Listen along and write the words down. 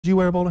Do you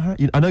wear a bowler hat?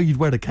 I know you'd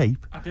wear the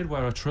cape. I did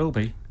wear a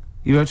trilby.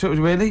 You were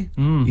really?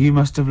 You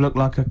must have looked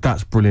like a...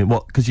 That's brilliant.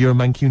 What, because you're a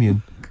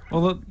Mancunian?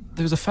 Well,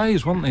 there was a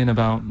phase, wasn't there, in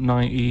about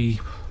 90...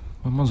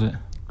 When was it?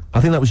 I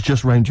think that was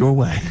just round your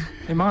way.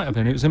 It might have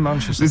been. It was in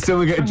Manchester. Did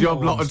someone get a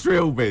job lot of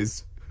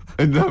trilbies?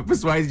 And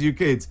persuaded you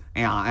kids?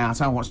 Yeah, I'll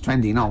tell you what's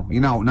trendy.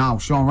 No,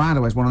 Sean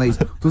Ryder wears one of these.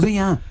 Does he?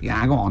 Yeah,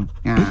 go on.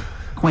 Yeah,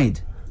 quid.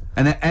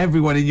 And then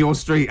everyone in your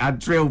street had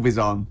trilbies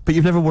on. But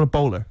you've never worn a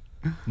bowler?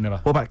 Never.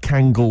 What about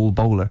Kangol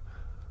bowler?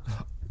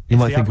 You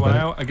might think about it.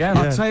 Out again.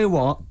 I'll tell you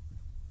what.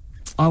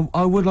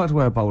 I would like to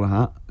wear a bowler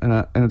hat in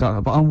a dark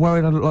hat, but I'm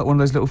worried I look like one of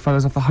those little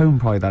fellas off the Home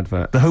Pride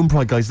advert. The Home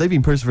Pride guys, they've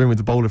been persevering with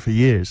the bowler for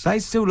years. They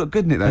still look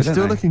good in it though, They're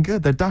still looking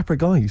good. They're dapper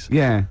guys.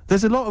 Yeah.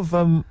 There's a lot of,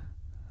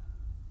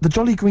 the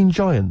Jolly Green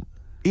Giant,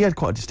 he had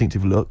quite a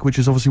distinctive look, which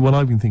is obviously one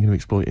I've been thinking of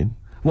exploiting.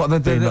 What, the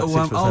little,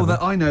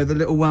 I know, the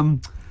little,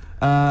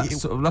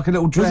 sort of like a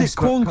little dress. Was it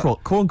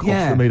Corncroft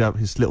that made up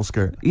his little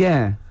skirt?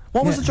 Yeah.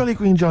 What was the Jolly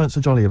Green Giant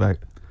so jolly about?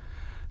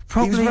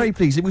 He was very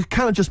pleased. It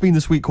can't have just been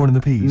the sweet corn and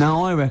the peas.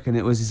 No, I reckon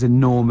it was his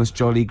enormous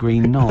jolly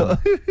green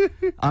knob.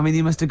 I mean,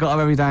 he must have got up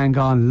every day and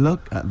gone,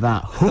 look at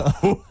that.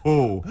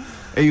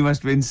 He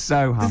must have been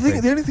so happy.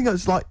 The only thing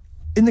that's like,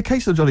 in the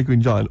case of the Jolly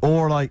Green Giant,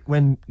 or like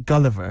when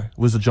Gulliver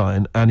was a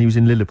giant and he was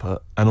in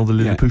Lilliput and all the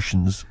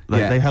Lilliputians,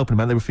 they helping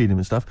him out, they were feeding him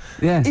and stuff.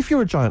 Yeah. If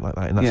you're a giant like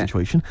that in that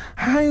situation,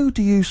 how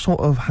do you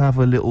sort of have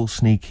a little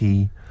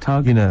sneaky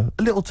tug? You know,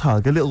 a little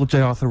tug, a little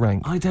J. Arthur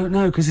rank. I don't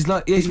know, because it's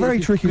like... it's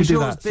very tricky to do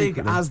that. Because you're as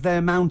big as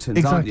their mountains,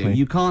 exactly. aren't you?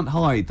 You can't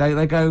hide.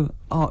 They go,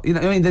 oh, you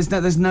know, I mean,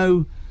 there's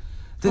no...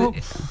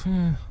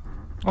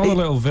 All the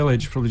little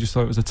village probably just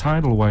thought it was a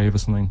tidal wave or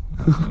something.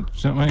 Do you know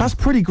what I mean? That's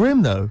pretty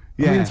grim, though.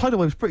 Yeah. I mean, the tidal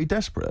wave was pretty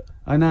desperate.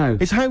 I know.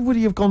 It's how would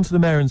he have gone to the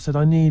mayor and said,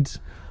 I need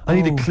a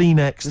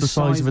Kleenex the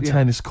size of a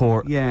tennis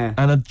court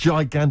and a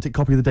gigantic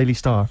copy of the Daily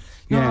Star.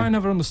 You know, I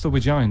never understood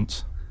with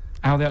giants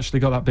how they actually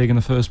got that big in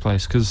the first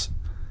place, because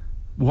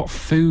what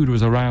food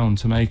was around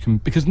to make them...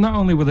 Because not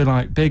only were they,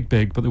 like, big,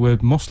 but they were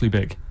muscly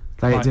big.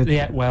 They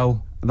ate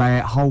well. They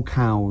ate whole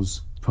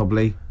cows,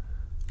 probably.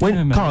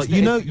 Carl,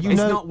 you know, it's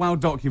not well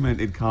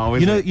documented, Carl.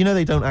 You know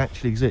they don't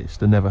actually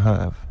exist and never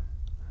have.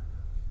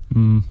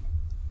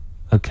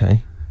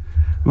 Okay.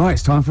 Right,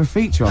 it's time for a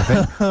feature, I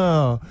think.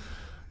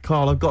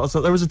 Carl, I've got.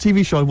 There was a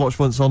TV show I watched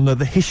once on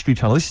the History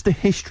Channel. This is the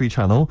History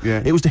Channel.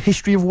 Yeah. It was the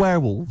history of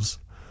werewolves.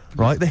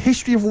 Right, the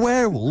history of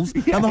werewolves,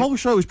 and the whole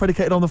show is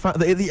predicated on the fact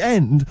that at the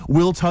end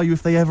we'll tell you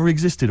if they ever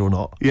existed or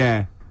not.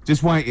 Yeah.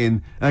 Just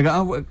waiting. And I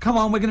go, oh, come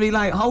on, we're going to be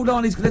late. Hold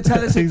on, he's going to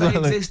tell us if they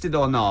existed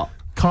or not.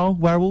 Carl,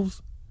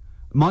 werewolves?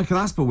 Michael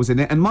Aspel was in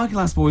it, and Michael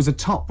Aspel is a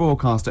top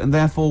broadcaster and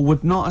therefore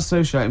would not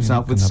associate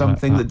himself with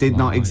something that did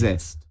not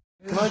exist.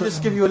 Can I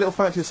just give you a little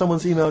fact here?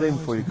 Someone's emailed in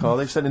for you, Carl.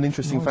 They've sent an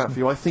interesting fact for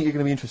you. I think you're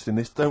going to be interested in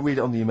this. Don't read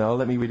it on the email.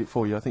 Let me read it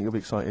for you. I think you'll be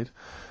excited.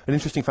 An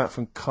interesting fact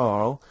from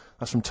Carl.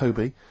 That's from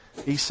Toby.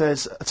 He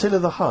says, Attila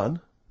the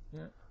Hun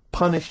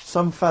punished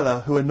some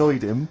fella who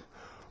annoyed him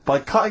by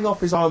cutting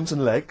off his arms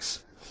and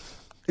legs.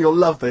 You'll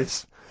love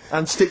this.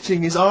 And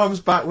stitching his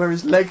arms back where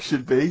his legs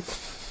should be.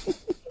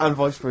 And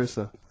vice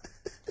versa.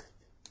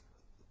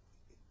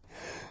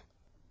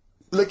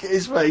 Look at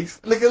his face.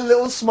 Look at the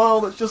little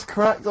smile that's just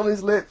cracked on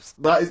his lips.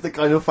 That is the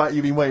kind of fact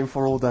you've been waiting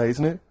for all day,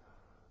 isn't it?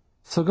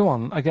 So go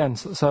on, again,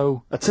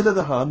 so... Attila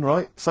the Hun,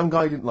 right? Some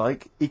guy didn't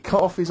like. He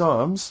cut off his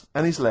arms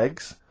and his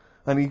legs,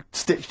 and he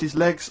stitched his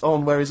legs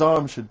on where his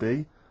arms should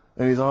be,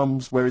 and his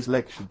arms where his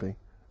legs should be.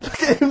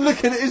 Look at him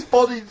looking at his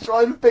body,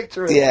 trying to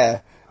picture it.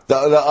 Yeah.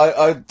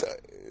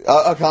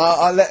 Okay,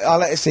 I'll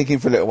let it sink in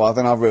for a little while,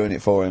 then I'll ruin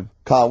it for him.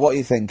 Carl, what are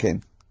you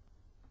thinking?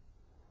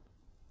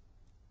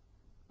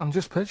 I'm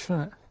just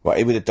picturing it. Right,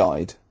 he would have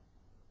died.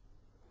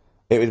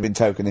 It would have been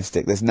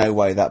tokenistic. There's no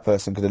way that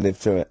person could have lived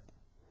through it.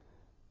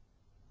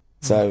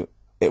 So,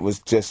 it was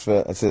just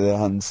for the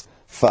Hun's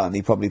fun.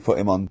 He probably put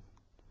him on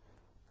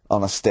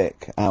a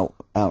stick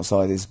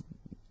outside his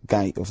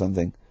gate or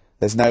something.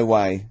 There's no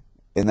way,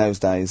 in those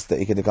days, that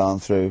he could have gone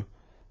through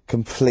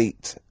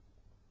complete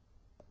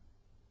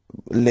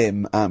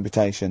limb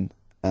amputation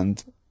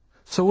and...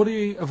 So would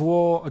he have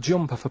wore a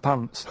jumper for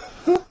pants?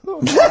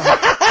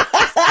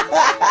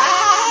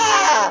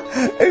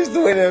 Who's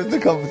the winner of the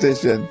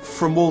competition?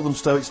 From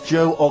Walthamstow, it's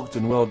Joe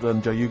Ogden. Well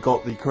done, Joe. You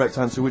got the correct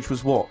answer, which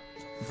was what?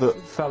 The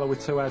fellow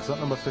with two heads at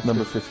number 50.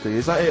 Number 50.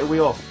 Is that it? Are we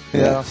off?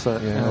 Yeah, that's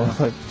it. Yeah. All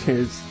right,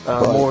 cheers.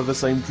 More of the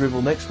same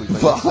drivel next week.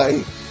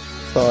 Bye.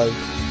 Bye.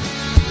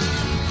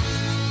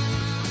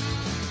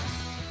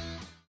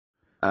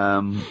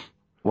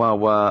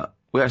 Well,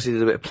 we actually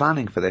did a bit of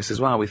planning for this as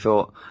well. We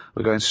thought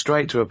we're going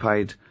straight to a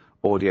paid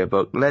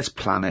audiobook. Let's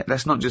plan it.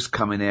 Let's not just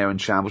come in here and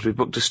shambles. We've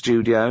booked a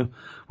studio.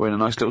 We're in a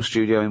nice little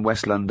studio in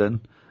West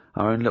London.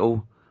 Our own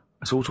little...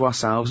 It's all to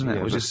ourselves, isn't it?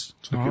 We're just...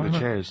 Look at the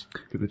chairs.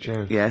 Look at the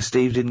chairs. Yeah,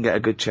 Steve didn't get a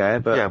good chair,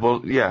 but... Yeah,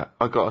 well, yeah,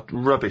 I got a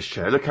rubbish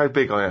chair. Look how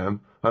big I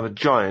am. I have a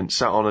giant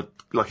sat on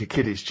like a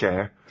kiddie's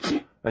chair.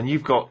 And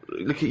you've got...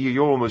 Look at you,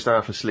 you're almost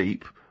half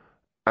asleep,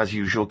 as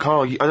usual.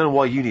 Carl, I don't know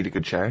why you need a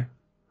good chair.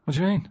 What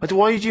do you mean?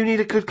 Why do you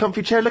need a good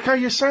comfy chair? Look how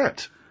you're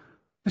sat.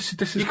 This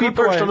is you could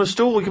be perched on a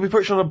stool, you could be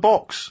perched on a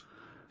box.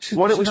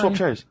 Why don't we swap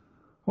chairs?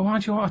 Well, why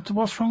do you want to,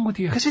 what's wrong with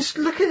you? Because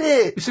look at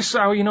it! Is this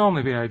how you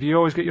normally behave? You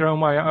always get your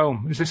own way at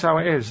home? Is this how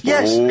it is?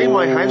 Yes, in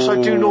my house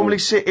I do normally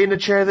sit in a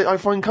chair that I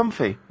find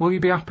comfy. Will you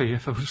be happy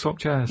if I swap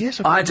chairs?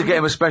 Yes, I had to get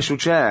him a special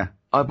chair.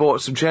 I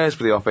bought some chairs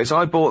for the office.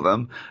 I bought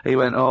them. He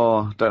went,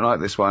 oh, don't like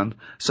this one.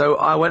 So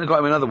I went and got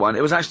him another one.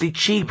 It was actually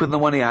cheaper than the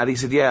one he had. He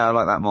said, yeah, I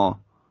like that more.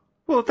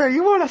 Well, there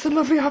you are. That's a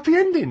lovely happy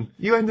ending.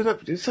 You ended up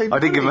saving I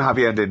didn't give him a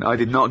money. happy ending. I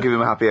did not give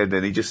him a happy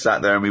ending. He just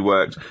sat there and we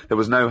worked. There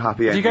was no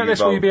happy ending If you get this,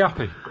 will you involved.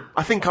 be happy?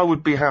 I think I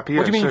would be happy.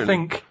 What do you mean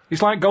certainly. think?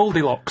 It's like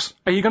Goldilocks.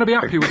 Are you going to be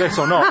happy with this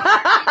or not?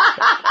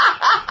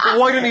 Well,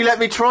 why don't you let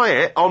me try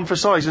it on for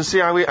size and see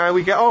how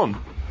we get on?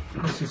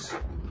 This is...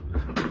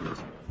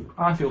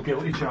 I feel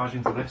guilty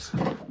charging for this.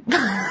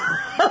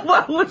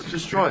 Well, let's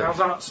Just try it. How's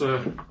that, sir?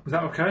 Is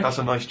that okay? That's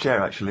a nice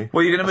chair, actually.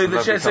 Well, you're going to move the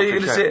That's a chair, so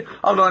you're lovely going to comfy sit...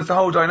 Hold on, it's the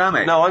whole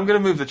dynamic. No, I'm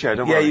going to move the chair,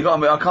 don't Yeah, worry. you got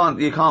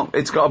to... you can't...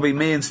 It's got to be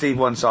me and Steve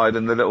one side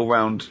and the little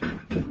round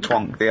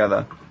twonk the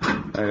other.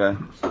 There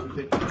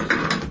you go.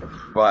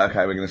 Right,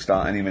 okay, we're going to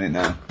start any minute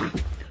now.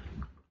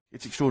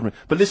 It's extraordinary.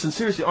 But listen,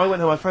 seriously, I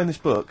went home, I found this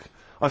book,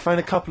 I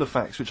found a couple of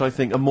facts which I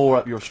think are more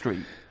up your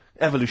street.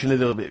 Evolution, a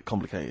little bit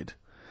complicated.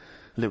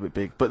 A little bit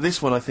big. But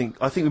this one, I think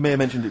we may have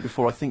mentioned it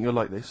before, I think you'll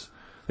like this.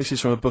 This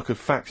is from a book of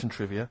facts and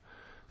trivia.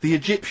 The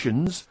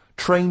Egyptians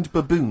trained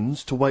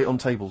baboons to wait on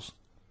tables.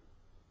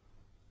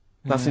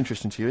 That's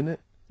interesting to you, isn't it?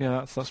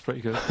 Yeah, that's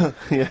pretty good.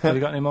 Yeah. Have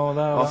you got any more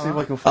there? I'll see if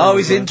I can find Oh, it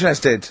he's there.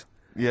 interested.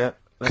 Yeah.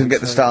 Can get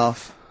the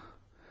staff.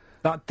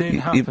 That did You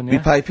happen, yeah?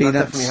 pay peanuts,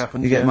 definitely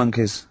happened, you get yeah.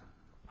 monkeys.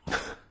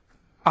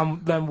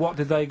 And then what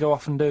did they go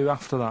off and do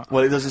after that?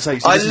 Well, it doesn't say.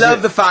 So I this is love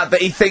it. the fact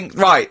that he thinks,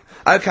 right,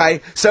 okay,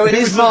 so in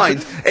his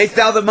mind, it's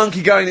now the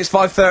monkey going, it's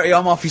 5:30,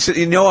 I'm off,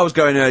 you know I was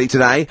going early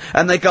today,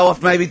 and they go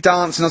off maybe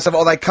dancing or something,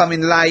 or they come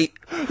in late.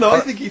 No, I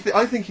think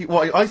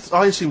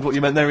I assumed what you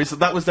meant there is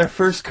that was their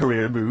first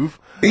career move.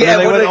 And Yeah, then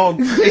they well,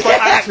 went they- on. It's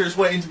like actors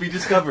waiting to be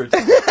discovered.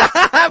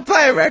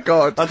 Play a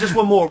record. Just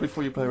one more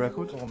before you play a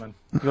record. Go on, then.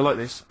 You'll like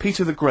this.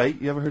 Peter the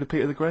Great. You ever heard of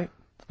Peter the Great?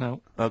 No.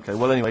 Okay,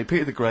 well anyway,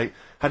 Peter the Great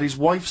had his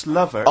wife's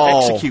lover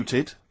Oh.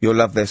 executed. You'll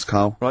love this,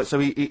 Carl. Right, so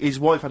his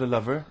wife had a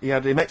lover, he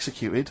had him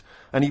executed,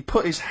 and he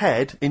put his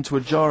head into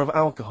a jar of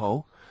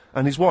alcohol,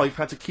 and his wife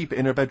had to keep it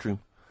in her bedroom.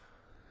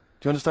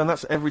 Do you understand?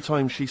 That's every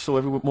time she saw,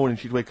 every morning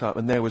she'd wake up,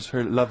 and there was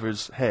her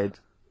lover's head.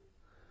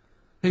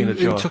 In a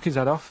Who jar. took his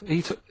head off?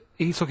 He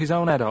took his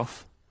own head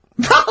off.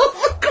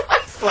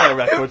 Play a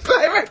record.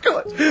 Play a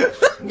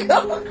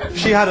record.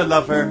 She had a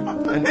lover,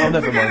 and oh,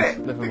 never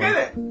mind. Never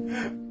mind.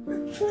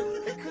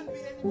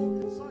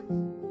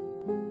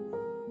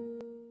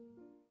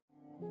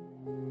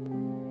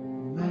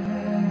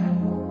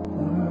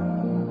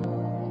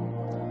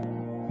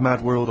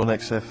 Mad World on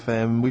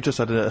XFM. We just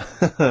had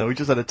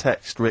a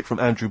text, Rick, from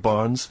Andrew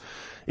Barnes.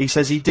 He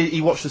says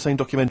he watched the same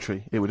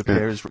documentary, it would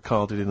appear, as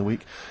Carl did in the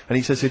week. And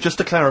he says here, just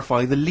to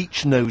clarify, the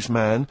leech nose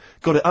man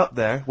got it up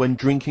there when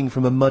drinking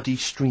from a muddy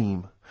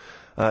stream.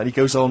 And he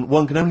goes on,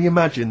 one can only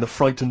imagine the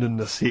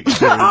frightenedness he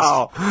experienced.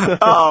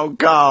 Oh,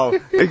 Carl.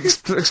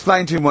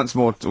 Explain to him once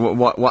more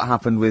what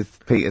happened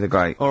with Peter the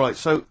Great. Alright,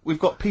 so we've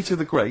got Peter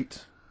the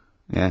Great,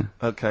 Yeah.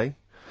 okay,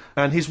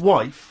 and his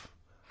wife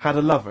had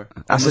a lover.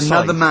 on That's the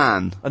another side.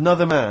 man.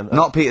 Another man.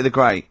 Not Peter the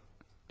Great.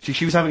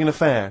 She was having an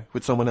affair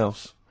with someone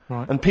else.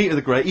 Right. And Peter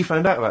the Great, he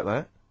found out about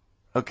that.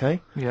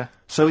 Okay? Yeah.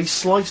 So he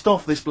sliced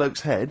off this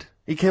bloke's head,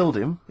 he killed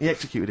him, he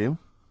executed him.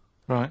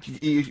 Right.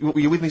 You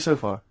with me so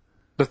far?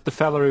 The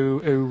fella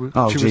who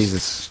Oh, she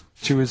Jesus.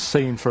 she was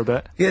seen for a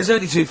bit. Yeah, there's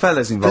only two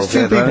fellas involved.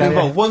 There's two here, people though.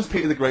 involved. One's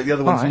Peter the Great, the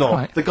other one's Right, not.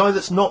 right. The guy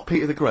that's not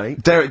Peter the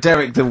Great, Derek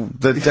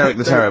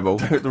the terrible.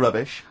 Derek the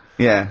rubbish,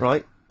 Yeah.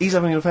 right? He's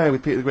having an affair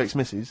with Peter the Great's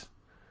missus.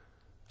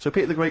 So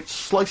Peter the Great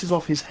slices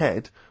off his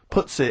head,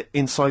 puts it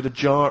inside a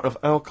jar of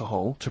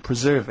alcohol to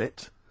preserve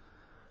it,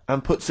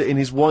 and puts it in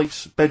his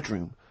wife's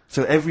bedroom.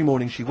 So every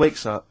morning she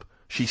wakes up,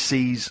 she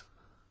sees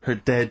her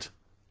dead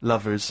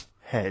lover's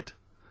head.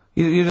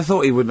 You'd have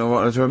thought he wouldn't have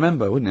wanted to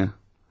remember, wouldn't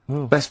you?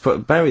 Oh. Best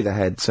bury the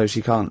head so she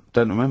don't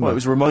remember. Well, it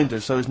was a reminder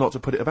so as not to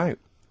put it about.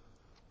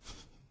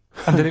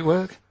 And did it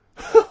work?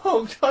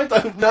 Oh, I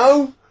don't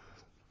know.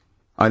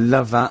 I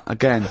love that.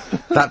 Again,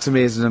 that to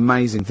me is an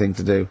amazing thing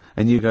to do.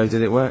 And you go,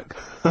 did it work?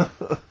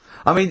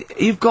 I mean,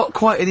 you've got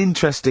quite an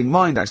interesting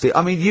mind, actually.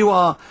 I mean, you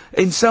are,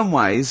 in some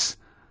ways,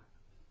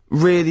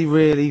 really,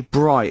 really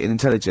bright and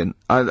intelligent.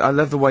 I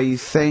love the way you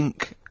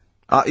think.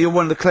 You're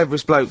one of the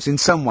cleverest blokes in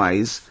some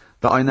ways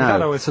that I know.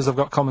 Dad always says I've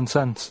got common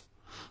sense.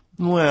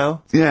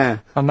 Well, Yeah.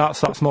 And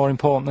that's more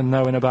important than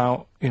knowing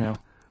about, golf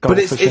But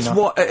it's fishing.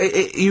 what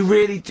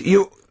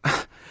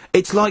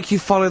it's like you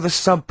follow the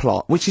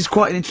subplot, which is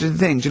quite an interesting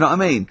thing. Do you know what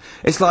I mean?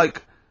 It's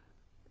like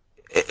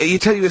you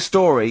tell you a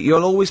story,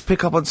 you'll always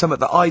pick up on something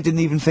that I didn't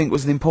even think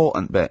was an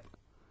important bit.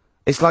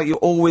 It's like you're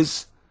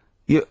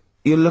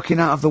looking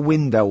out of the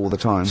window all the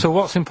time. So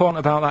what's important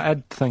about that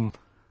head thing?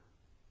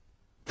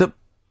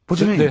 What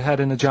do you mean? The head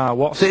in the jar.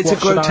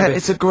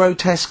 It's a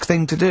grotesque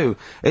thing to do.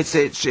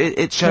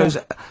 It shows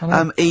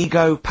I know.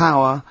 ego,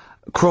 power,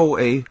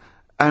 cruelty,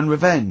 and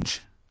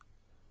revenge.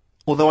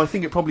 although I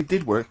think it probably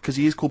did work because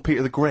he is called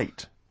Peter the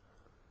Great.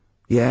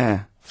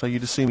 Yeah. So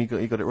you'd assume he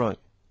got it right.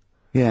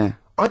 Yeah.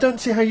 I don't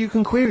see how you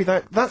can query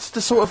that. That's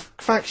the sort of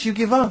facts you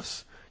give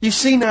us. You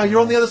see now,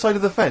 you're on the other side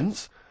of the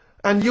fence,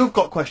 and you've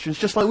got questions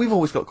just like we've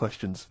always got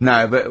questions.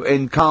 No, but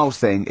in Carl's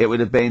thing, it would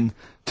have been,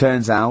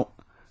 turns out,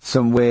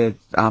 some weird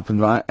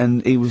happened, right,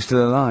 and he was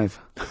still alive.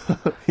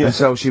 Yeah. And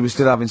so she was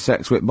still having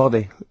sex with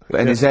body,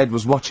 and his head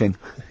was watching.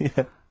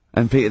 Yeah.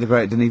 And Peter the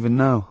Great didn't even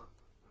know.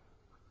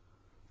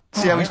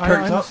 See how he's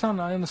perked up?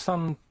 I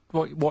understand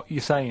what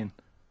you're saying.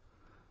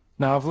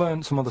 Now I've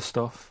learned some other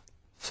stuff,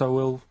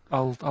 so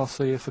I'll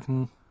see if I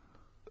can,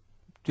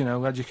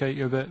 educate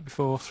you a bit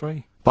before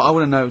 3. But I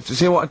want to know,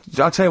 see what,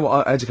 I'll tell you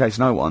what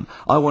education I want.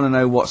 I want to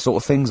know what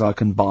sort of things I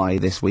can buy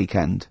this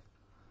weekend.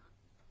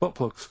 Butt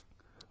plugs.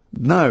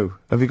 No.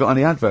 Have you got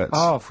any adverts?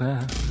 Oh,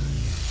 yeah.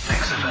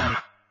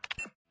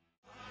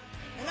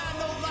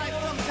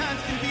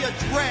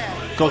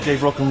 God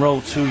Gave Rock and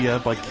Roll to Ya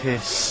by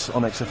Kiss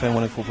on XFM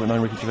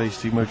 104.9. Ricky Gervais,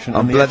 Steve Merchant.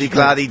 I'm and the bloody Edgy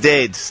glad he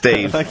did,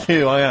 Steve. Thank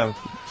you, I am.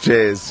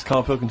 Cheers.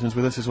 Karl Pilkington's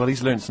with us as well.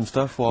 He's learnt some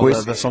stuff while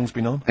the song's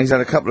been on. He's had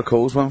a couple of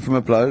calls, one from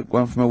a bloke,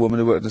 one from a woman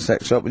who worked at a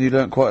sex shop, and you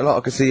learnt quite a lot.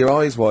 I could see your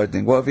eyes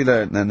widening. What have you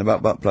learnt then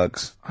about butt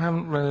plugs? I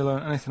haven't really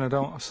learnt anything.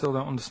 I still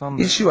don't understand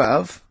it. Yes, you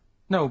have.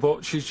 No,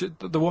 but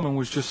the woman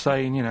was just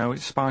saying, it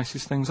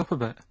spices things up a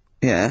bit.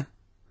 Yeah.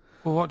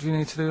 Well, what do you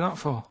need to do that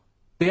for?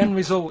 The end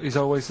result is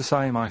always the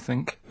same, I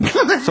think.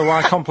 So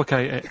why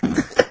complicate it?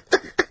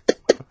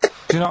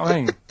 Do you know what I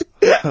mean?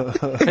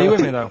 Are you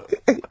with me, though?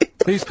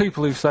 These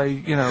people who say,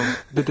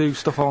 they do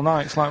stuff all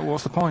night, it's like,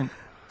 what's the point?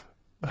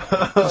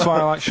 That's why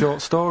I like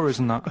short stories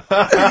and that.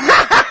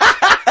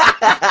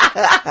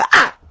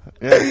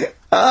 Yeah.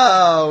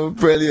 Oh,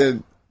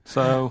 brilliant.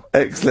 So...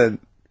 Excellent.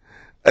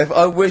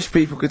 I wish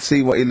people could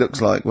see what he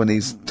looks like when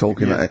he's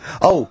talking about it.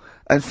 Oh,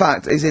 in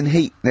fact, he's in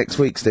Heat next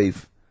week,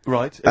 Steve.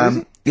 Right.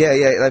 Yeah,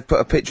 they put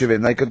a picture of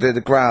him. They could do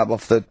the grab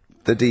off the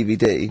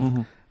DVD,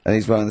 and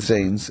he's behind the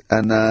scenes,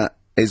 and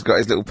he's got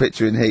his little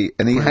picture in Heat,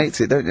 and he hates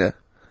it, don't you?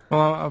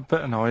 Well, I'm a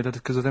bit annoyed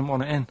because I didn't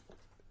want it in.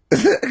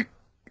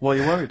 Why are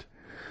you worried?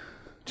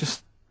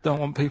 Just don't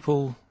want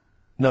people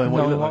Knowing what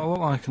you knowing look what I like. look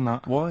like and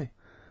that. Why?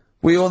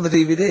 Were you on the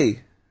DVD?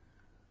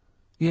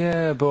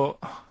 Yeah, but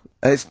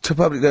It's to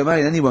public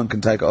domain. Anyone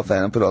can take it off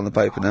there and put it on the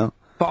paper now.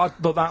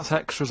 but that's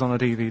extras on a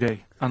DVD,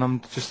 and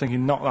I'm just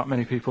thinking not that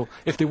many people.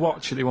 If they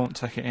watch it, they won't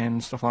take it in,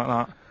 stuff like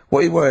that. What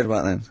are you worried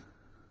about then?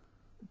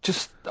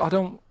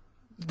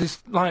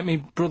 There's like me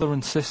brother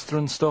and sister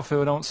and stuff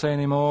who I don't see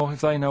anymore. If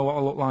they know what I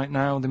look like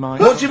now, they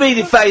might. What do you mean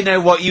if they know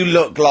what you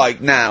look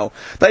like now?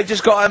 They've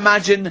just got to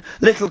imagine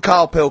little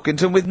Karl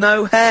Pilkington with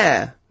no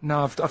hair.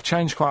 No, I've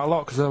changed quite a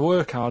lot because I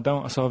work hard,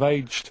 don't I? So I've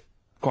aged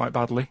quite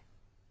badly.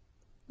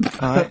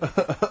 Right.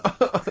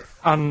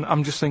 And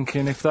I'm just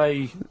thinking if they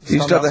You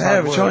used to have the hair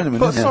of a Chinaman,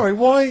 But didn't you? sorry,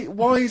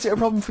 why is it a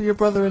problem for your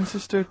brother and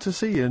sister to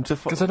see you and to?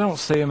 because I don't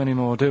see them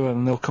anymore, do I?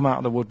 And they'll come out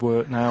of the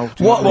woodwork now.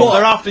 What?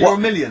 They're after your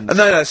millions.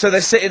 No, so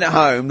they're sitting at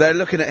home, they're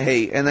looking at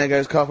Heat, and there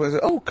goes Karl Pilkington,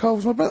 oh,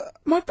 Karl's my brother,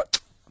 my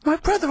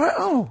brother,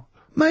 oh,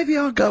 maybe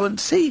I'll go and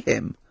see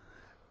him.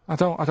 I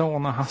don't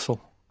want that hassle.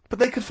 But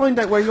they could find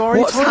out where you are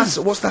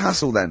anytime. What's the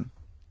hassle then?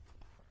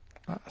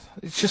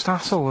 It's just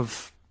hassle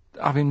of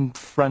having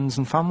friends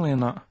and family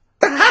and that.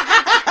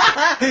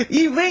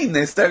 You mean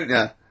this, don't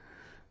you?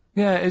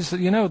 Yeah, it's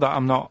that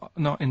I'm not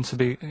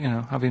into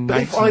having. But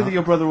mates if and either that.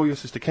 your brother or your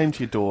sister came to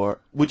your door,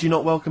 would you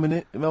not welcome them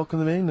in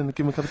and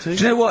give them a cup of tea?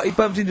 Do you know what? He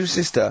bumped into his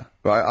sister,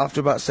 right, after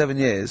about 7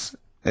 years,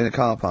 in a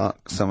car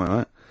park somewhere,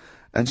 right?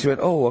 And she went,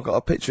 oh, I've got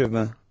a picture of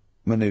my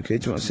new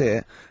kid, do you want to see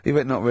it? He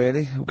went, not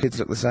really, all kids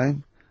look the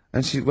same.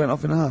 And she went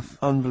off in half.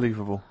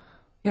 Unbelievable.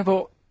 Yeah,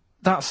 but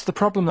that's the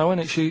problem, though, isn't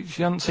it? She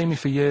hadn't seen me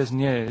for years and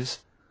years.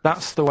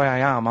 That's the way I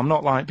am. I'm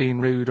not like being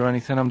rude or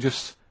anything. I'm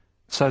just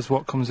says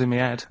what comes in my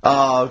head.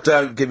 Oh,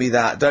 don't give me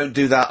that. Don't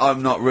do that.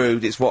 I'm not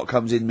rude. It's what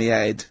comes in me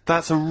head.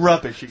 That's a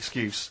rubbish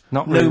excuse.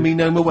 Not know rude. me,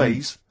 know my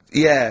ways.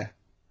 Yeah.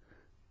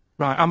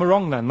 Right, am I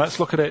wrong then? Let's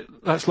look at it.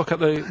 Let's look at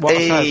what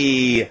I said.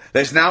 Hey,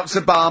 there's Nouts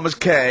Obama's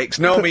cakes.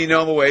 Know me,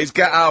 know my ways.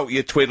 Get out,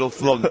 you twiddle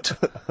flunt.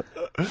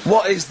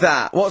 What is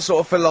that? What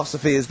sort of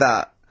philosophy is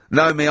that?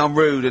 Know me, I'm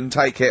rude and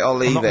take it or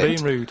leave I'm not it.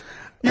 being rude.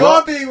 You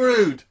are being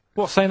rude.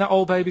 What, saying that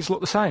all babies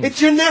look the same?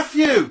 It's your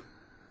nephew.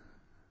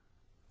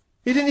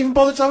 You didn't even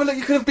bother to have a look.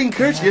 You could have been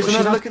courteous and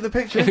had a look at the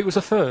picture. If it was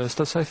a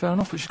first, I'd say fair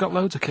enough, but she's got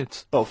loads of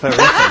kids. Oh, fair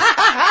enough.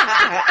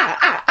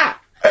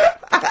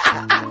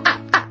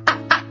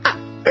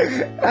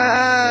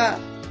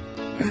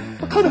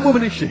 What kind of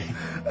woman is she?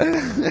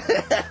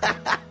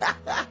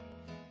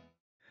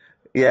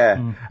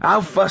 Yeah. How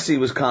fussy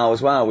was Karl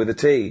as well with the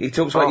tea? He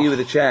talks about you with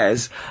the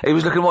chairs. He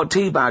was looking at what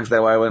tea bags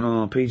there were. I went,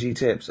 oh, PG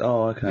tips.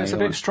 Oh, okay. It's a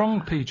bit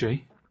strong,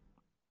 PG.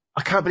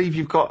 I can't believe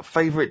you've got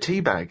favourite tea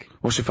bag.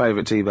 What's your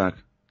favourite tea bag?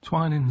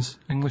 Twinings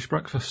English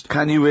breakfast.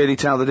 Can you really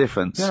tell the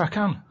difference? Yeah, I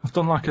can. I've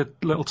done like a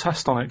little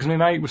test on it, because my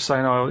mate was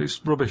saying, oh,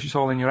 it's rubbish, it's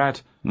all in your head.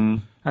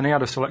 And he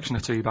had a selection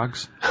of tea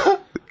bags.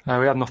 We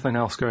had nothing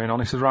else going on.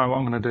 He said, right, what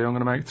I'm going to do, I'm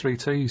going to make 3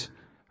 teas.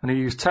 And he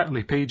used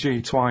Tetley,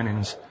 PG,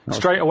 Twinings.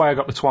 Straight away I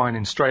got the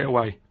Twinings, straight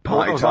away.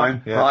 Party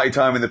time. Yeah. Party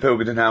time in the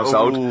Pilkington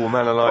household. Oh,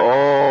 man alive.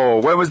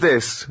 Oh, when was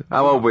this?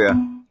 How old were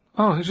you?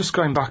 Oh, it's just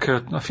going back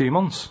a few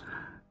months.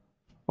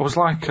 I was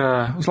like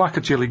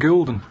a Jilly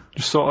Goulden,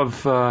 just sort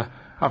of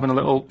having a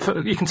little.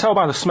 You can tell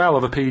by the smell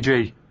of a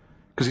PG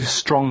because it's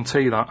strong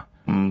tea. That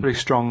very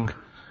strong.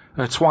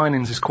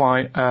 Twinings is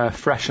quite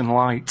fresh and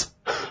light.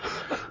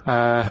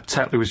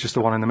 Tetley was just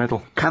the one in the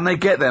middle. Can they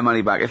get their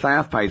money back if they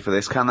have paid for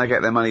this? Can they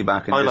get their money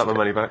back and I'd just like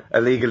my money back.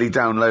 illegally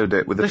download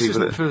it with the This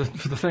people isn't that?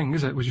 for the thing,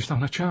 is it? We're just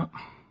having a chat.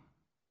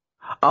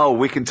 Oh,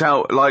 we can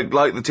tell, like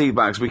the tea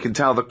bags, we can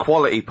tell the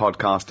quality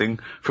podcasting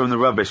from the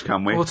rubbish,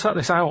 can we? We'll take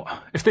this out.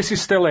 If this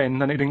is still in,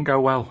 then it didn't go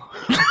well.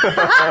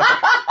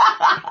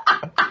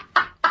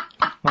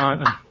 Right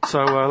then. So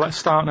let's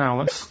start now.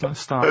 Let's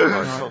start.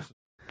 Right.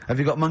 Have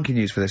you got monkey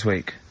news for this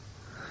week?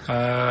 Don't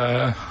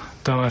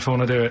know if I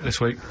want to do it this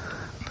week.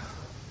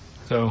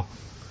 So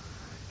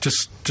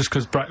just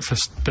 'cause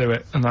breakfast do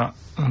it and that,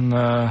 and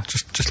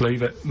just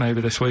leave it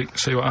maybe this week.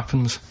 See what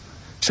happens.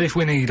 See if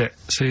we need it.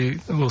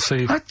 We'll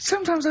see.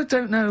 Sometimes I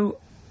don't know.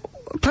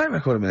 Play a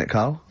record a minute,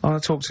 Carl. I'll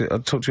talk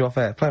to you off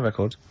air. Play a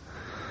record.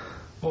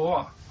 Well,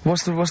 what?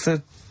 What's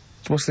the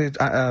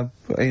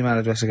email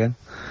address again?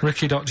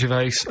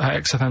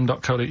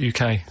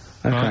 ricky.gervais@xfm.co.uk.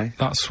 Okay. Right?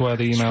 That's where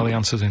the email the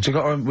answer's in. So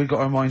we've got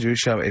to remind you whose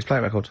show it is. Play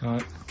a record.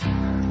 Right.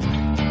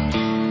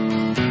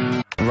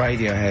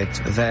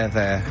 Radiohead, they're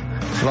there.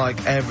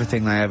 Like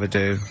everything they ever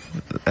do,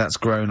 that's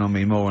grown on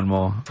me more and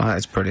more. That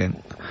is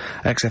brilliant.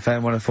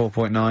 XFM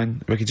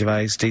 104.9, Ricky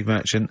Gervais, Steve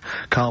Merchant,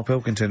 Karl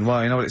Pilkington.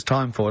 Well, you know what it's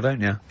time for, don't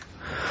you?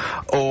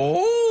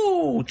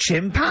 Oh,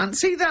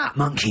 chimpanzee that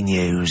monkey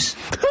news.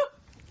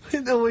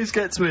 It always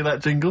gets me,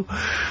 that jingle.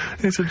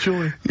 It's a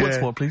joy.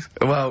 Once more, please.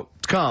 Well,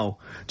 Carl,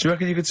 do you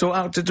reckon you could sort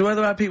out, do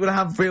other people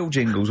have real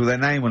jingles with their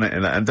name on it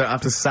and don't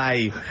have to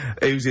say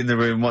who's in the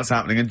room, what's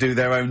happening, and do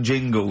their own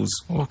jingles?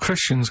 Well,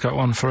 Christian's got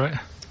one for it.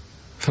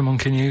 For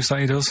Monkey News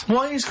that he does.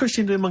 Why is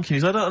Christian doing monkey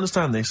news? I don't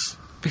understand this.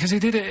 Because he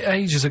did it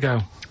ages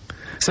ago.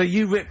 So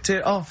you ripped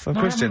it off of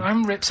Christian? I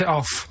haven't ripped it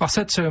off. I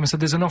said to him,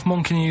 there's enough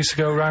Monkey News to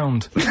go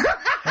round.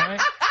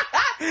 Right?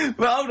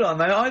 Well, hold on,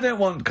 though. I don't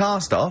want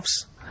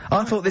cast-offs.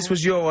 I thought this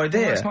was your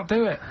idea. Well, let's not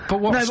do it. But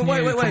what's No,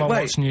 but new? wait.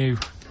 What's new?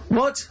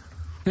 What?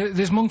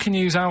 There's Monkey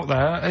News out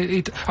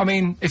there. I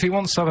mean, if he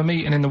wants to have a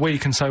meeting in the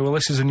week and say, well,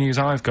 this is the news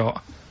I've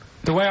got,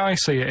 the way I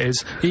see it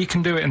is, he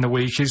can do it in the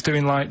week. He's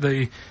doing, like,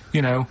 the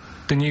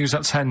news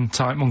at 10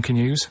 type Monkey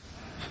News.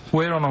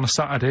 We're on a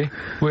Saturday.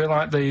 We're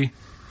like the,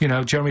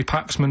 Jeremy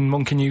Paxman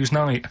Monkey News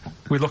night.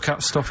 We look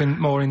at stuff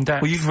more in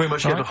depth. Well, you very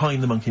much get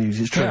behind the monkey news,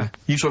 it's true. Yeah.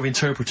 You sort of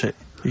interpret it.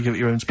 You give it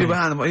your own spin.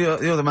 You're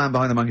the man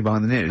behind the monkey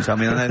behind the news. I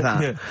mean, I know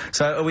that. Yeah.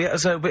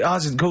 But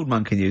ours isn't called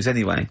monkey news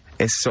anyway.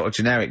 It's sort of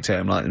generic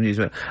term like the news,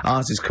 but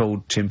ours is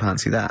called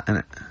chimpanzee that, isn't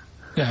it?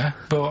 Yeah,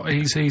 but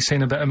he's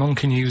seen a bit of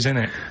Monkey News in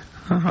it.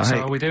 So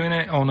are we doing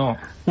it or not?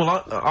 Well,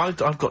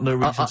 I've got no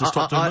reason to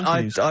stop doing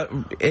monkey news.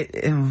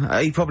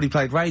 He probably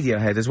played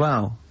Radiohead as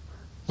well.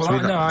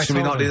 Well, Should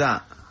we not do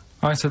that?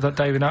 I said that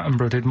David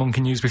Attenborough did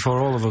Monkey News before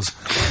all of us.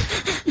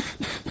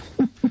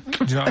 Do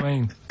you know what I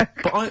mean?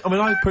 But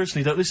I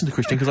personally don't listen to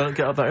Christian because I don't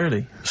get up that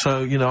early.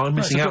 So, I'm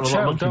missing out on a lot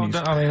of monkey news.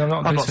 I'm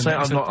not saying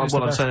I don't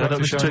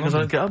listen to it because I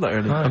don't get up that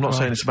early. Right, I'm not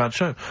saying it's a bad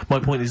show. My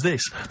point is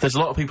this. There's a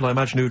lot of people I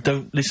imagine who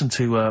don't listen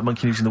to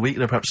Monkey News in the week.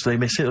 Perhaps they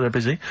miss it or they're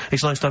busy.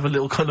 It's nice to have a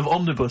little kind of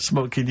omnibus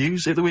Monkey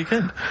News at the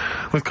weekend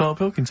with Karl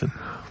Pilkington.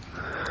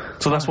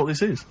 So that's what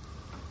this is.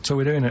 So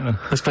we're doing it then.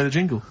 Let's play the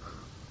jingle.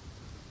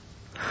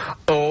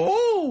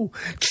 Oh,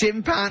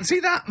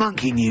 chimpanzee that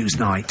monkey news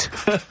night.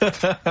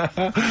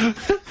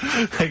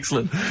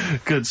 Excellent.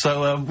 Good.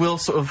 So we'll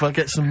sort of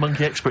get some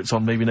monkey experts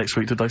on maybe next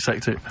week to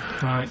dissect it.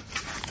 Right.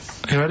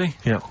 You ready?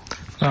 Yeah.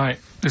 Right.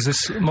 There's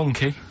this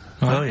monkey.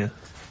 Right? Oh, yeah.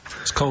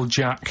 It's called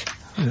Jack.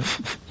 Yeah.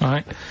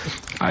 Right.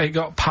 I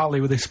got pally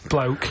with this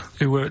bloke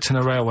who worked in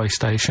a railway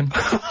station.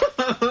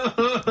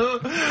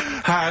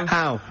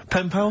 How?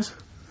 Pen pals?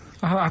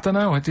 I don't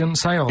know. I didn't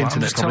say all that. I'm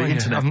Internet, just telling probably. you.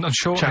 Internet. I'm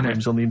shortening Chat it.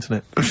 rooms on the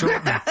internet.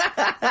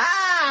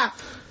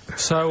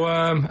 So,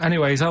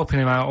 anyway, he's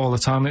helping him out all the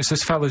time. It's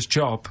this fella's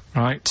job,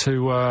 right,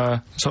 to,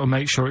 sort of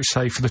make sure it's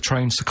safe for the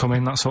trains to come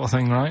in, that sort of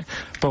thing, right?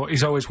 But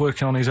he's always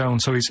working on his own,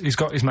 so he's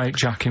got his mate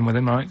Jack in with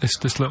him, right,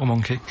 this little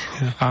monkey.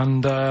 Yeah.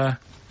 And, they're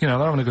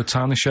having a good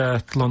time. They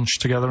share lunch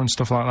together and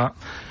stuff like that.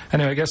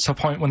 Anyway, it gets to a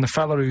point when the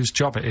fella whose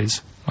job it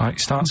is, right,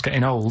 starts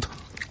getting old.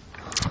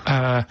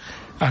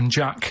 And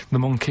Jack, the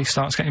monkey,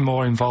 starts getting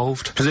more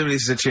involved. Presumably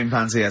this is a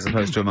chimpanzee as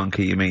opposed to a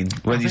monkey, you mean?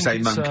 When you say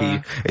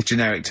monkey, it's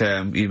generic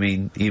term, you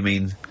mean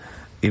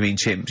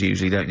chimps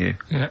usually, don't you?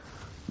 Yeah.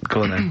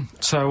 Go on then.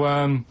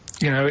 So,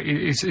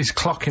 he's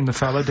clocking the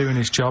fella doing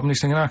his job, and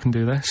he's thinking, I can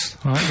do this,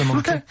 right, the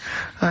monkey.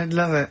 I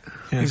love it.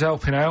 Yeah. He's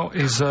helping out,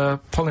 he's,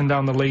 pulling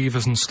down the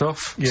levers and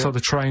stuff, so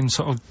the trains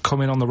sort of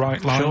come in on the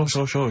right lines.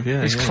 Sure,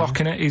 yeah. He's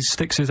clocking it, he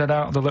sticks his head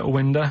out the little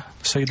window,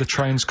 see the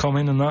trains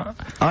coming and that.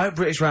 I have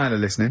British Rail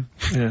listening.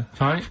 Yeah.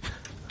 Right?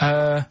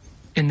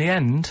 In the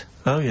end...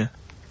 Oh, yeah.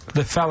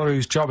 The fella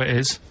whose job it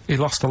is, he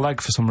lost a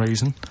leg for some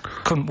reason,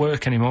 couldn't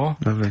work anymore.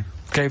 Lovely.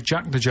 Gave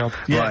Jack the job.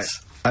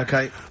 Yes.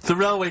 Okay. The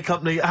railway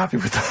company are happy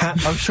with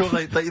that. I'm sure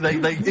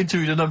they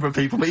interviewed a number of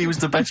people, but he was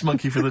the best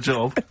monkey for the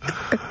job.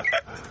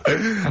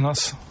 And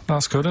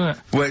that's good, isn't it?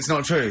 Well, it's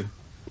not true.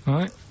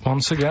 Right,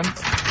 once again.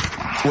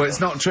 Well,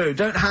 it's not true.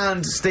 Don't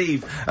hand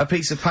Steve a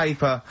piece of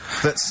paper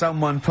that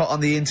someone put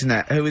on the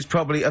internet who is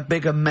probably a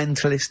bigger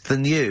mentalist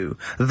than you.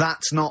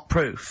 That's not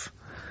proof.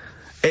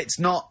 It's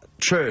not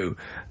true.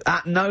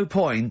 At no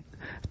point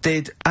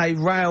did a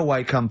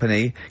railway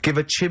company give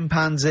a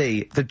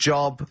chimpanzee the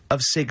job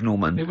of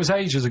signalman. It was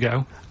ages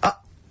ago.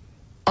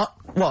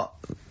 What?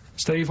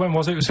 Steve, when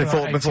was it? It was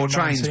Before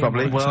trains,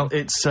 probably. Well,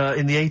 it's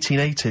in the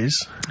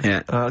 1880s.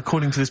 Yeah.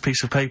 According to this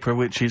piece of paper,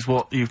 which is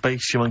what you've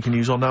based your monkey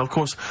news on. Now, of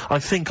course, I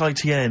think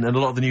ITN and a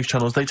lot of the news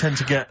channels, they tend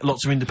to get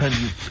lots of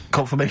independent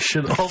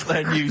confirmation of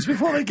their news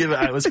before they give it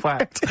out as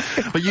fact.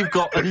 But you've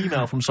got an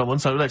email from someone,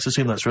 so let's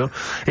assume that's real.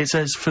 It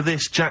says, for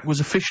this, Jack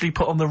was officially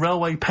put on the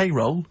railway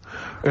payroll,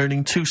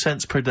 earning 2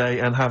 cents per day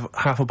and have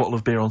half a bottle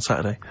of beer on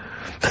Saturday.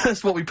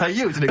 That's what we pay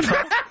you, isn't it,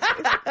 Carl?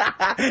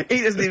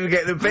 He doesn't even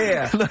get the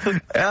beer.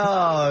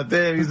 Oh,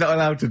 dear, he's not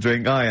allowed to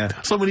drink, are you?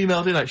 Someone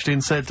emailed in, actually,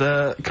 and said,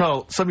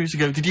 Carl, some years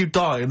ago, did you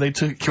die? And they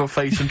took your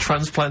face and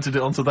transplanted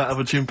it onto that of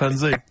a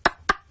chimpanzee.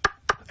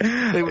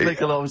 It would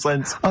make a lot of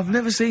sense. I've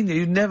never seen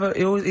you.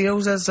 He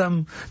always has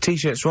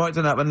t-shirts right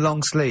done up and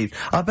long sleeve.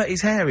 I bet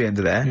he's hairy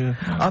under there. Yeah.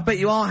 I bet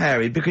you are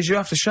hairy because you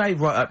have to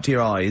shave right up to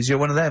your eyes. You're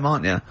one of them,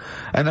 aren't you?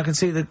 And I can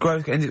see the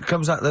growth, and it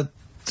comes out the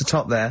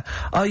top there.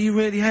 Are you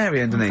really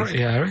hairy underneath?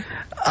 Pretty hairy.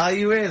 Are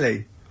you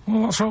really?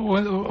 Well,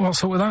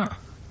 what's up with that?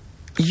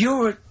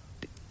 You're a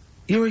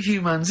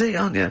humanzee,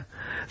 aren't you?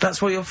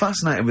 That's why you're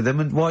fascinated with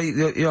them, and why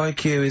your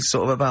IQ is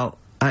sort of about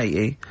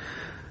 80.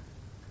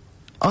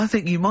 I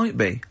think you might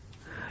be.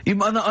 You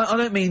might. I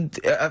don't mean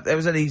there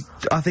was any.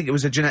 I think it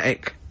was a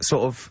genetic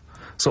sort of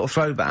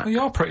throwback. Well,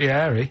 you're pretty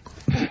hairy.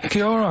 Look at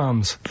your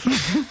arms.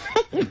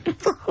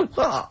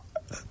 What?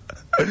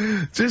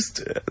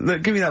 Just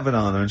look, give me that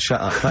banana and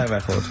shut up. Play a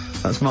record.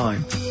 That's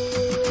mine.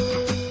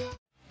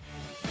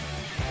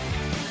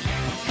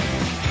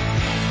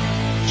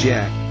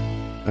 Jack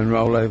and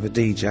roll over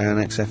DJ on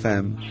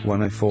XFM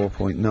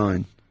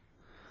 104.9.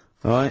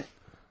 Alright?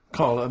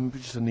 Carl,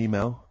 just an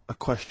email, a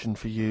question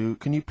for you.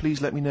 Can you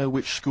please let me know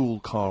which school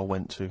Carl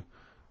went to?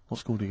 What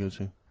school did he go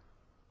to?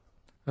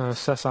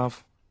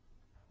 Cessav.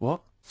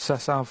 What?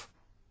 Cessav.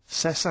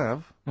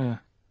 Cessav? Yeah.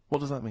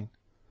 What does that mean?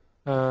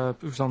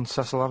 It was on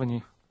Cecil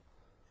Avenue.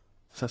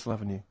 Cecil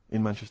Avenue,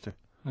 in Manchester.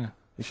 Yeah.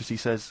 It's just he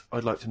says,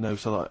 I'd like to know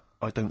so that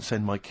I don't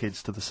send my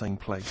kids to the same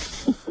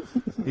place.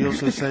 He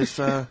also says,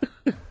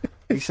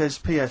 he says,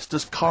 P.S.,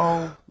 does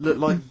Carl look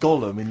like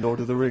Gollum in Lord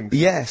of the Rings?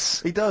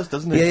 Yes. He does,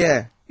 doesn't he?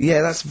 Yeah,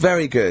 that's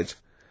very good.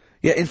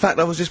 Yeah, in fact,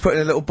 I was just putting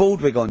a little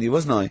bald wig on you,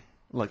 wasn't I?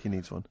 Like he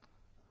needs one.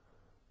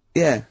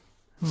 Yeah.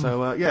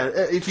 So,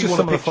 if you Just want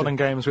some a of the fun and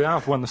games we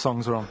have when the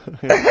songs are on.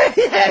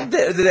 Yeah,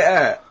 did it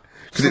hurt?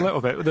 Just a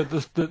little bit.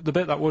 The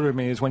bit that worried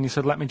me is when you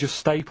said, let me just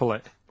staple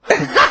it.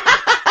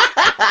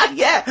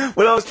 Yeah,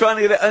 well, I was trying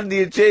to get it under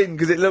your chin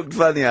because it looked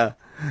funnier.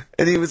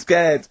 And he was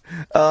scared.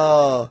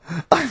 Oh.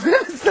 I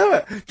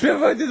remember, do you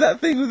remember I did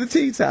that thing with the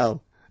tea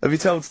towel? Have you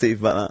told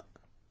Steve about that?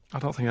 I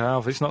don't think I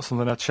have. It's not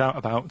something I'd shout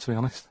about, to be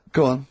honest.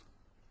 Go on.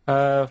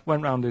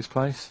 Went round his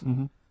place,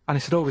 and he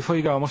said, oh, before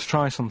you go, I must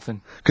try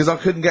something. Because I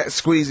couldn't get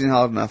squeezing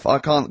hard enough. I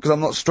can't, because I'm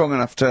not strong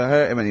enough to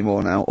hurt him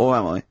anymore now, or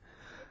am I?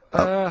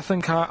 I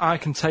think I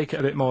can take it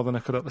a bit more than I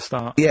could at the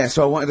start. Yeah,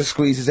 so I wanted to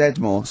squeeze his head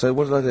more, so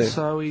what did I do?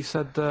 So he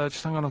said,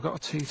 just hang on, I've got a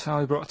tea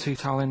towel. He brought a tea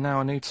towel in now.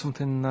 I need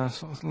something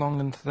sort of long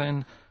and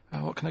thin.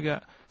 What can I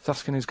get? He's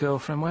asking his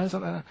girlfriend, where's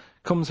that?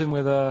 Comes in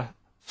with a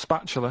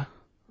spatula,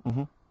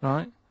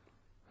 right?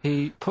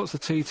 He puts the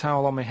tea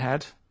towel on my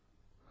head,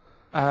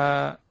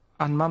 and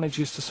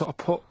manages to sort of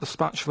put the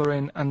spatula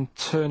in and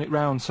turn it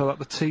round so that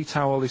the tea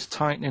towel is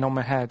tightening on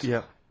my head.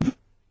 Yeah.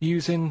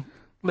 Using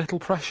little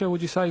pressure,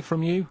 would you say,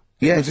 from you?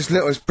 Yeah, just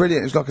little, it's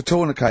brilliant, it was like a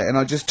tourniquet, and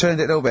I just turned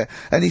it a little bit,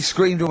 and he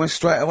screamed almost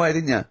straight away,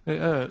 didn't you? It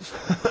hurts.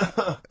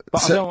 But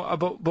So- I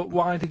don't, but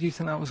why did you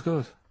think that was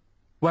good?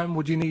 When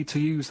would you need to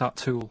use that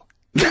tool?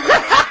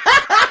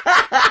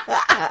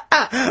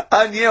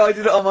 I knew, I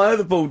did it on my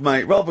other bald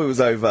mate, Rob, who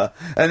was over,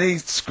 and he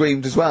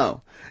screamed as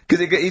well.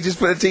 Because he just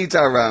put a tea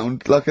towel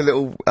round, like a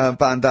little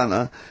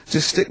bandana,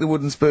 just stick the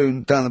wooden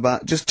spoon down the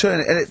back, just turn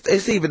it, and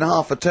it's even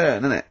half a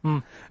turn, isn't it?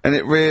 And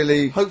it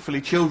really...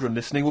 Hopefully children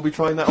listening will be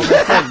trying that on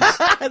their friends.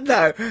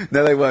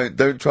 No, they won't.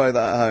 Don't try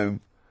that at home.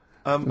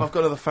 I've got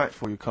another fact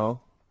for you,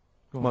 Carl.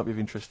 Might be of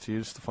interest to you,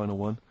 just the final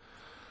one.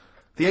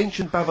 The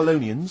ancient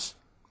Babylonians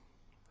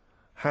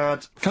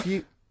had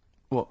few...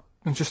 What?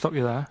 Can I just stop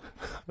you there?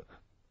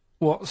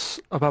 What's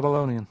a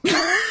Babylonian?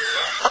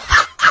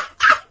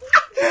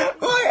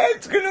 My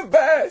head's gonna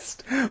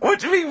burst! What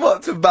do you mean,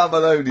 what's a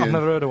Babylonian? I've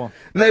never heard of one.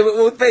 No, but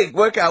we'll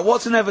work out,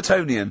 what's an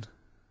Evertonian?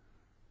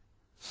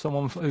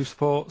 Someone who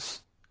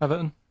supports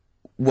Everton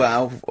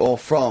Well, or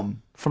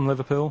from. from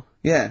Liverpool.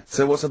 Yeah,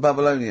 so what's a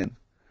Babylonian?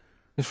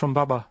 He's from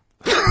Baba.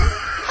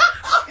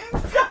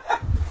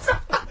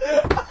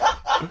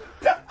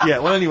 Yeah,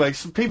 well anyway,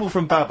 some people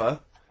from Baba,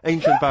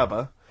 ancient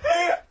Baba,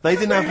 They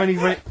didn't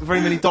have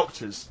very many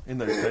doctors in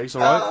those days,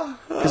 all right?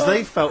 Because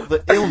they felt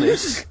that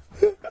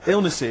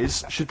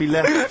illnesses should be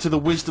left to the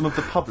wisdom of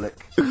the public,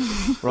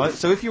 right?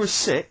 So if you were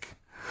sick,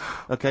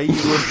 okay,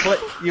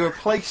 you were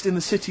placed in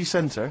the city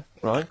centre,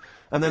 right?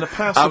 And then a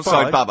passerby...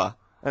 Outside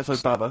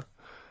Baba.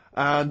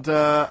 And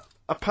a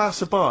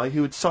passerby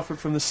who had suffered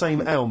from the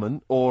same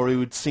ailment, or who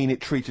had seen it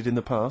treated in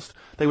the past,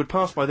 they would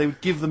pass by, they would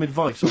give them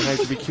advice on how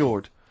to be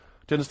cured.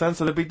 Do you understand?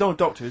 So there'd be no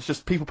doctors,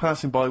 just people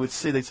passing by would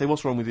see, they'd say,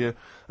 what's wrong with you?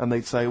 And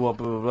they'd say, well,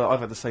 blah, blah, blah, I've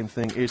had the same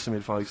thing, here's some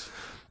advice.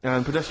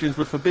 And pedestrians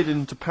were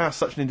forbidden to pass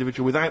such an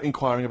individual without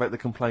inquiring about the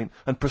complaint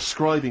and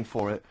prescribing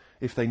for it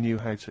if they knew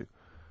how to.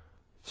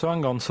 So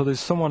hang on, so there's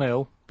someone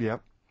ill. Yeah.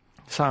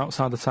 It's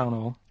outside the town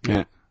hall.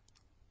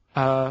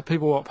 Yeah.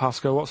 People walk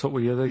past, go, what's up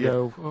with you? They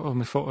go, oh,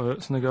 my foot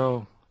hurts. And they go,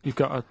 oh, you've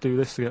got to do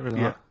this to get rid of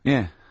that.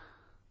 Yeah.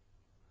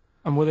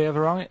 And were they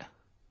ever right?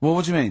 Well,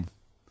 what do you mean?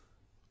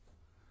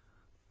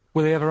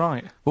 Were they ever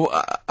right?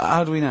 Well,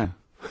 how do we know?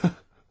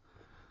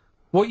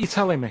 What are you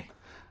telling me?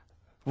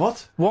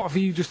 What? What have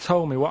you just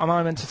told me? What am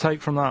I meant to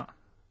take from that?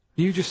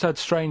 You just said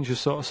strangers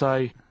sort of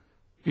say,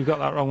 you've got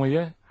that wrong with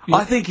you.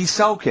 I think he's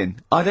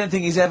sulking. I don't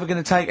think he's ever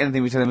going to take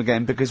anything we tell him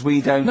again because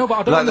we don't. No, but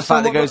I don't like the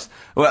fact understand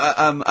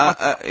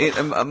that he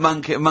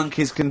goes,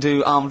 monkeys can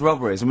do armed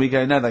robberies, and we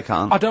go, no, they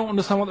can't. I don't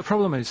understand what the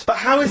problem is. But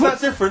how is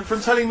that different from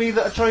telling me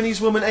that a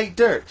Chinese woman ate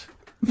dirt?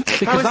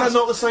 How is that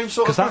not the same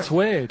sort of thing? Because that's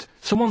weird.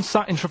 Someone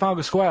sat in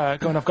Trafalgar Square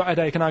going, I've got a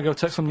headache and I go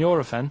take some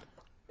Nurofen,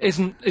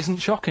 isn't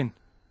shocking.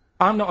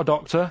 I'm not a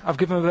doctor. I've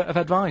given a bit of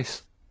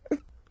advice.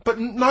 But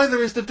neither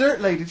is the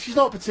dirt lady. She's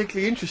not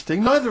particularly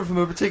interesting. Neither of them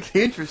are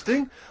particularly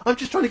interesting. I'm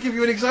just trying to give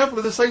you an example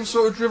of the same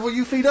sort of drivel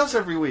you feed us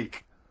every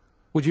week.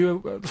 Would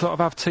you sort of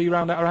have tea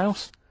round at her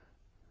house?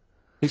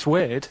 It's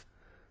weird.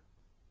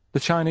 The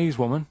Chinese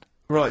woman.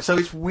 Right, so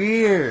it's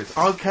weird.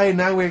 Okay,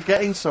 now we're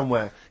getting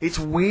somewhere. It's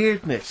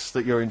weirdness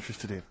that you're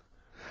interested in.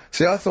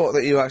 See, I thought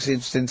that you were actually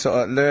interested in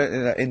sort of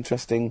learning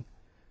interesting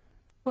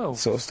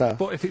sort of stuff.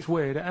 But if it's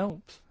weird, it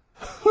helps.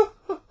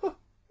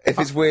 If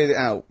it's weird, it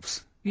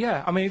helps.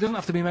 Yeah, I mean, it doesn't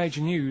have to be major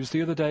news.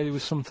 The other day there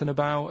was something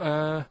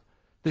about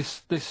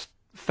this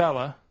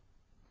fella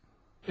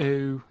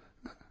who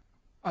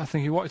I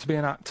think he wanted to be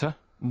an actor,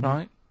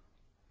 right?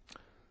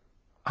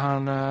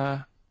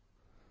 And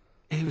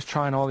he was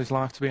trying all his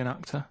life to be an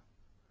actor.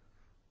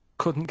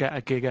 Couldn't get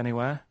a gig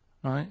anywhere,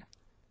 right?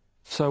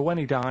 So when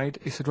he died,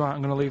 he said, right,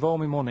 I'm going to leave all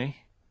my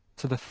money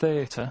to the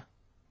theatre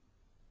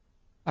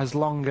as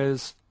long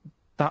as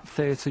that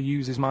theatre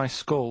uses my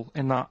skull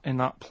in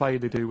that play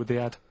they do with the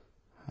head.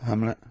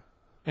 Hamlet.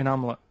 In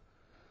Hamlet.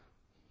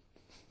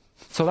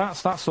 So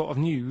that's that sort of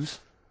news,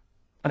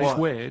 and it's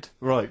weird.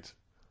 Right.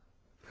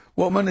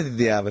 What money did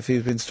he have if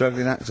he'd been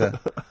struggling actor?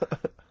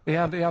 He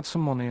had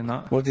some money in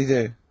that. What did he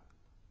do?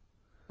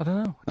 I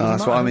don't know. Oh,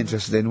 that's what I'm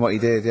interested in, what he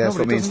did. Yeah, No, that's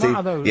but what it me and doesn't Steve.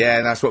 matter, though.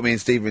 Yeah, that's what me and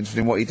Steve were interested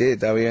in, what he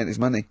did, how he earned his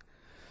money.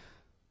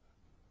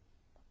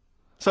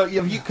 So,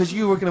 because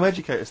you were going to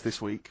educate us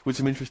this week with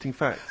some interesting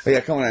facts. Oh, yeah,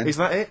 come on then. Is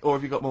that it, or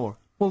have you got more?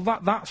 Well,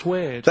 that's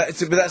weird. But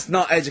that's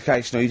not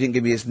educational. You didn't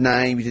give me his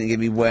name, you didn't give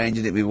me when,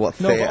 you didn't give me what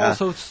No, theatre. but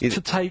also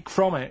to take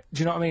from it. Do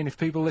you know what I mean? If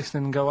people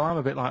listening and go, well, I'm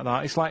a bit like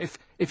that, it's like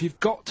if you've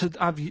got to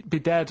be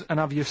dead and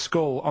have your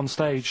skull on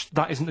stage,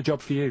 that isn't the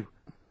job for you.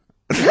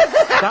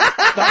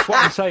 That's what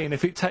I'm saying.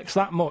 If it takes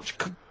that much,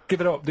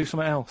 give it up, do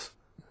something else.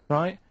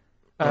 Right?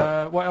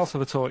 What else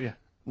have I taught you?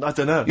 I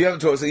don't know. You haven't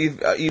taught us,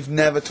 you've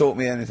never taught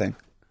me anything.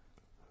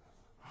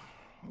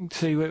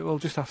 See, we'll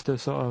just have to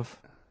sort of...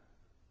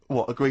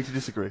 What, agree to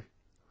disagree?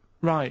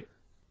 Right.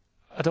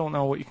 I don't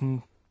know what you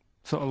can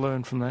sort of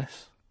learn from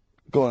this.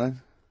 Go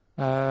on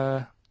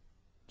then.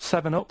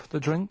 7-Up, the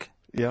drink.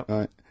 Yeah.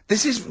 Right.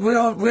 This is,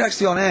 we're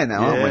actually on air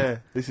now, aren't we? Yeah,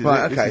 this is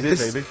right, it. okay.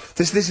 This is it, baby.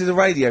 This is a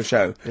radio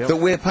show that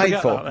we're paid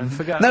Forget for. that then,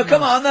 forget No, that.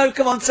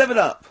 come on,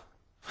 7-Up.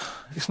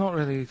 It's not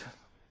really...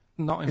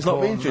 Not It's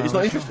not, important. it's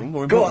not interesting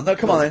or Go on, important. no,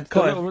 come on then.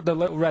 Come on. The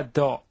little red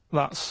dot,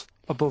 that's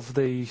above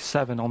the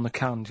 7 on the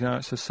can. Do you know,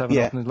 it says 7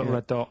 Yeah, up and there's a little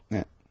red dot.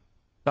 Yeah.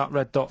 That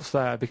red dot's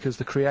there because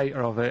the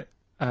creator of it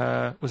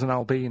was an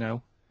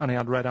albino and he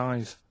had red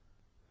eyes.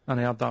 And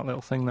he had that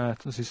little thing there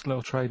as his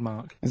little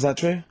trademark. Is that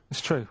true?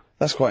 It's true.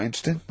 That's quite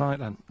interesting. Right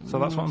then. So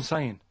that's what I'm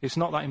saying. It's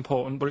not that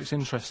important, but it's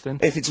interesting.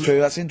 If it's true,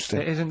 that's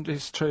interesting. It isn't.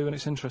 It's true and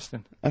it's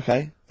interesting.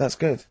 Okay, that's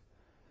good.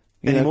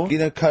 Any more? You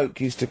know, Coke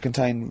used to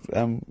contain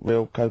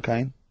real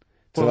cocaine.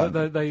 So Well,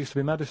 like they used to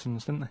be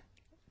medicines, didn't they?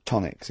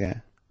 tonics, yeah.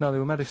 No, they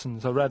were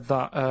medicines. I read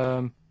that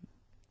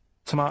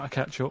tomato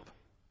ketchup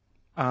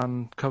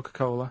and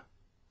Coca-Cola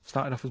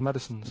started off as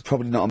medicines.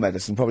 Probably not a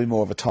medicine, probably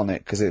more of a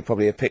tonic, because it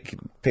probably a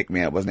pick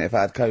me up, wasn't it? If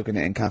I had Coke in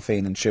it and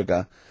caffeine and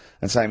sugar,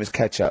 and same as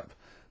ketchup,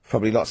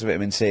 probably lots of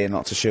vitamin C and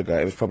lots of sugar,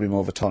 it was probably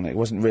more of a tonic. It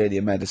wasn't really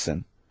a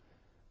medicine.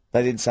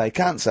 They didn't say,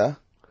 cancer,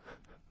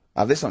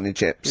 have this on your It's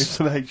chips.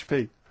 some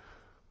HP.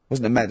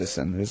 Wasn't a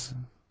medicine, it was...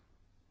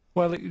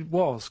 Well, it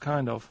was,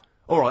 kind of.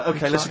 Alright,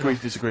 okay, let's agree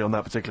to disagree on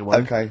that particular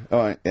one. Okay,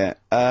 alright, yeah.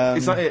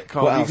 Is that it,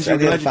 Carl? What Because else? you've Any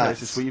been other educated facts?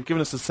 this week. You've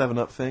given us the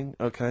 7-Up thing,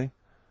 okay.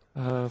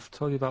 I've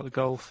told you about the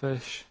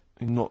goldfish.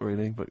 Not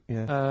really, but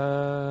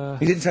yeah.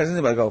 You didn't say anything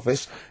about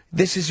goldfish.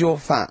 This is your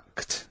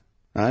fact,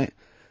 right?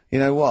 You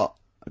know what?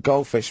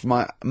 Goldfish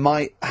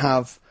might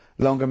have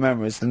longer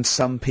memories than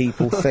some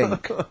people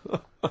think.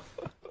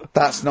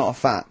 That's not a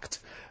fact.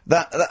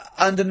 That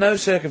under no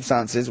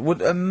circumstances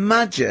would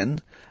imagine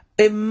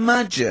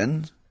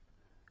Magnus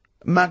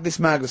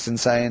Magnusson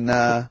saying,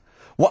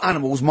 what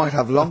animals might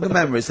have longer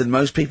memories than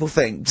most people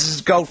think? This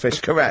is goldfish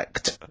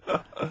correct.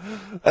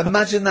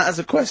 Imagine that as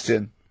a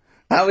question.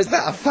 How is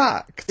that a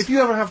fact? If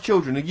you ever have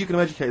children, are you going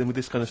to educate them with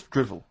this kind of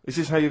drivel? Is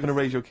this how you're going to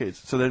raise your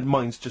kids? So their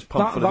minds just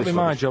pumped full of That'd this be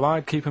my rubbish? job.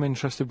 I'd keep them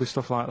interested with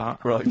stuff like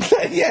that. Right.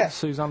 Yeah.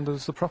 Suzanne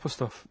does the proper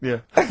stuff. Yeah.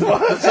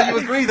 So you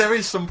agree there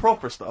is some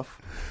proper stuff?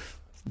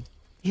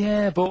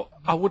 Yeah, but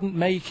I wouldn't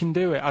make him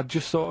do it. I'd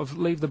just sort of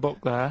leave the book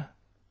there,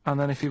 and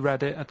then if he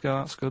read it, I'd go,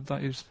 that's good,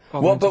 that is...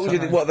 What book would you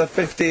think? What, the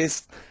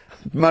 50th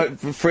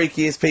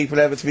freakiest people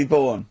ever to be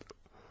born?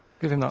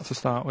 Give him that to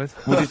start with.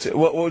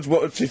 What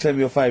would you tell me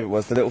your favourite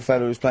was? The little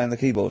fella who was playing the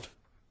keyboard?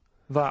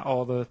 That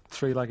or the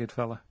three-legged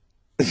fella.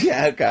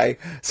 Yeah, okay.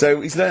 So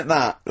he's learnt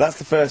that. That's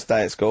the first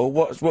day at school.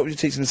 What would you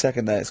teach him the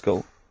second day at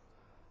school?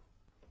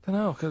 I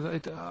don't know,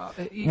 because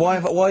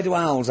Why do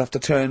owls have to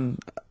turn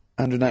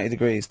 180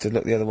 degrees to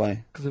look the other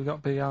way? Because they've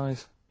got big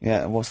eyes.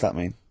 Yeah, and what's that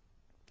mean?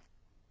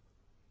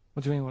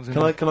 What do you mean? What's it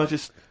Can mean? I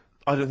just...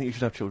 I don't think you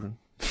should have children.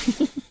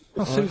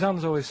 Well,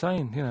 Suzanne's always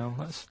saying, you know,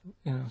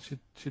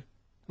 she'd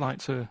like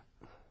to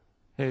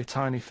hear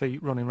tiny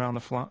feet running around the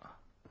flat.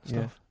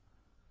 Stuff.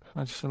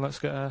 I just said, let's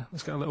get a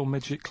little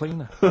midget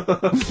cleaner.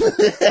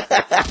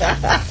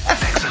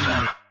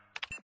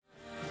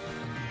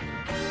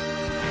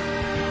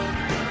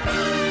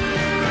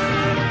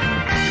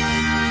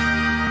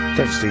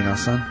 Devastating, our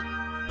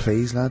son.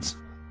 Please, lads.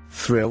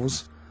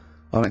 Thrills.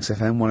 On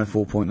XFM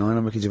 104.9,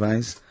 I'm Ricky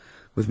Gervais.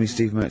 With me,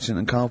 Steve Merchant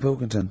and Karl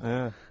Pilkington.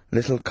 Yeah.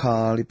 Little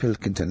Carly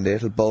Pilkington,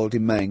 little baldy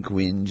mank,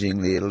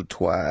 whinging little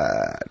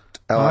twat.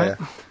 How are you?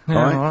 Yeah,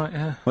 All right? all right,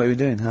 yeah. What are you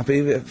doing?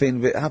 Happy? Feeling a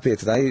bit happier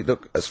today? You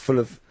look as full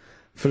of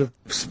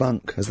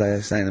spunk, as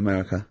they say in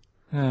America.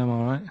 Yeah, I'm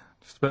all right.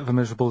 Just a bit of a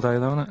miserable day,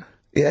 though, isn't it?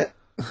 Yeah.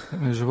 A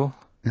bit miserable.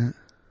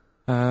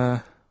 Yeah.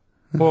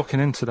 Walking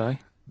in today,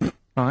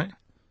 right?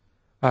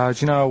 Do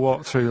you know I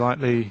walked through, like,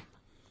 the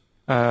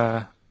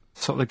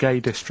sort of the gay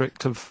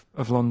district of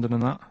London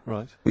and that?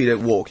 Right. Well, you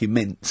don't walk, you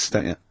mince,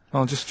 don't you?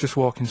 Well, just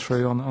walking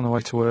through on the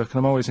way to work, and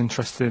I'm always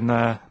interested in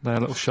their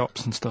little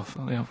shops and stuff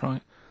that they have,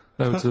 right?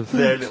 Loads of...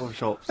 Their little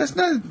shops. That's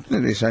don't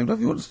be ashamed of.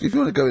 If you want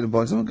to go in and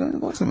buy something, go in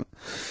and buy something.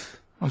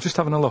 I'm just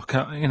having a look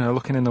at,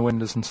 looking in the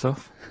windows and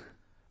stuff.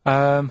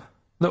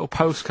 Little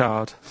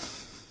postcard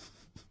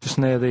just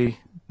near the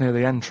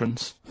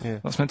entrance. Yeah.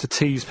 That's meant to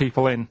tease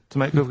people in, to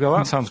make people go,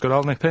 that sounds good,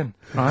 I'll nip in,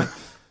 right?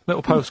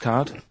 Little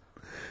postcard.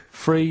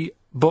 Free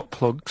butt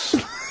plugs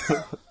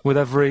with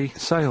every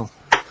sale.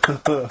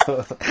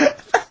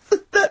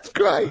 That's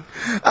great.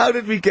 How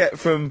did we get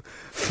from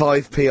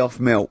 5p off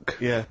milk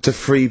to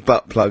free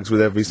butt plugs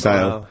with every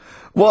sale? Wow.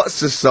 What's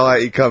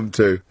society come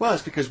to? Well,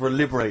 it's because we're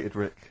liberated,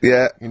 Rick.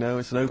 Yeah. You know,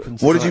 it's an open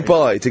society. What did you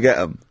buy to get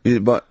them? You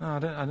didn't buy... No, I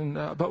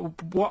didn't. But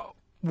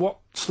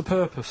what's the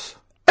purpose?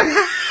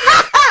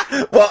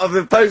 What, of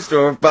the poster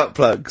or of butt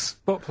plugs?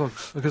 Butt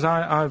plugs, because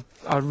I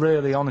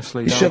really,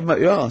 honestly, You don't. shove them up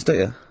your arse, don't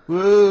you?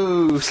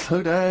 Whoa,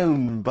 slow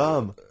down,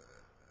 bum.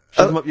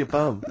 Shove them up your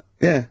bum.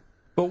 Yeah.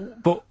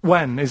 But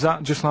when is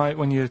that? Just like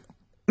when you're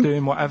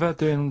doing whatever,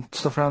 doing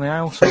stuff around the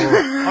house, or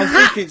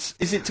I think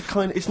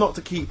it's not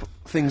to keep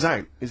things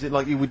out. Is it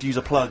like you would use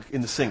a plug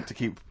in the sink to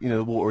keep,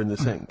 the water in the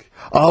sink?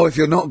 Oh, if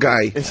you're not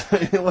gay. Get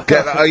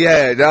Get that, oh,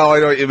 yeah, no, I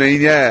know what you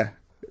mean, yeah.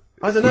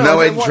 I don't know. No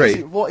I don't know,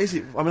 entry. What is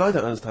it? I mean, I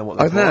don't understand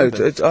what I they're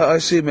don't know. I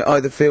assume it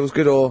either feels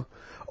good or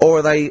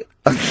are they...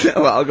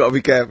 well, I've got to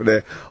be careful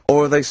here.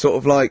 Or are they sort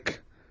of like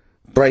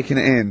breaking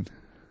it in?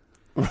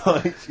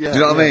 Right, yeah. Do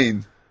you know what I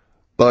mean?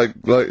 Like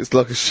it's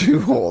like a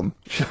shoehorn.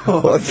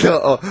 or Yeah. It's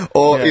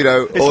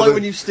It's like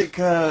when you stick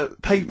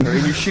paper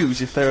in your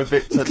shoes if they're a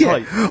bit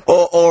tight.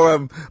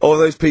 Or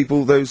those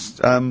people who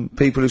sort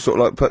of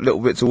like put little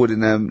bits of wood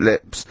in their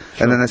lips,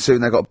 and then as soon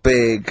they've got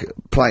big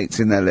plates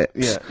in their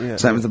lips. Yeah,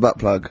 Same as the butt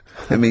plug.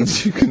 It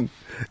means you can,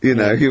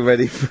 you're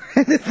ready for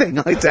anything.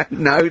 I don't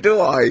know, do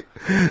I?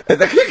 And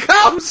look at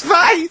Carl's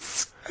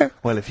face.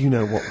 Well, if you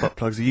know what butt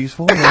plugs are used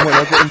for, then why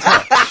not get in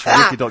touch?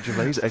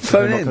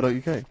 Phone in.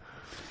 Ricky.Gervais@xfm.co.uk.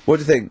 What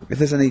do you think? If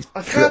there's any...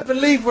 I can't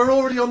believe we're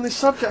already on this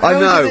subject. I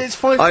know.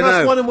 It's 1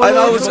 and we're I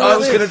already was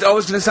talking about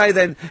this. gonna say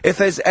then, if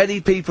there's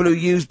any people who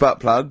use butt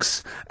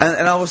plugs,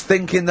 and I was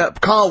thinking that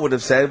Carl would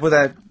have said,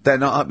 well, they're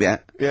not up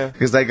yet. Yeah.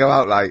 Because they go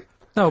out late.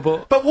 no,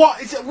 but But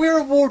what? We're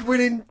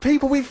award-winning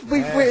people. We've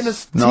written a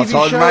TV Not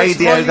on show. radio,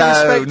 it's highly though.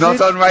 respected.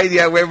 Not on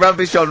radio. We're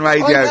rubbish on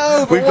radio. I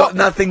know, but We've got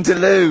nothing to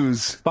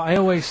lose. I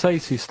always say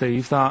to you,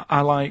 Steve, that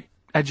I like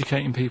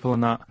educating people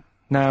and that.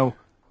 Now,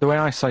 the way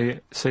I see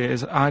it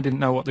is, I didn't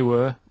know what they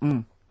were.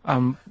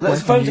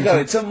 Let's phone to go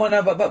in. Someone might know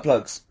about butt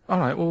plugs. All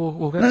right, well,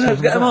 we'll get. No,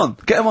 to get them on.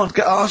 Get them on.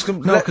 Ask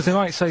them. No, because they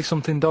might say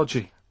something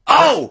dodgy.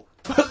 Oh!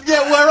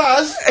 Yeah,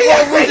 whereas,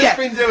 what have we just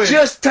been doing?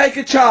 Just take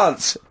a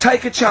chance.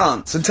 Take a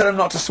chance and tell them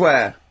not to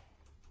swear.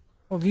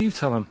 Well, you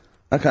tell them.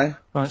 Okay.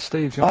 Right,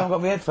 Steve, do I you haven't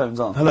got my headphones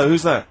on. Hello,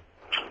 who's there?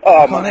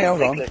 Oh, Can't hear,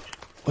 hold on. Nicholas.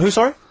 Who,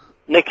 sorry?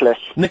 Nicholas.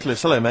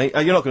 Nicholas, hello, mate.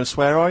 You're not going to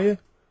swear, are you?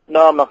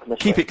 No, I'm not going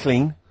to Keep it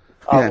clean.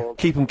 Yeah.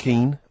 Keep 'em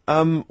keen.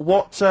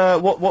 What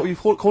were you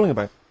calling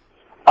about?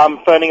 I'm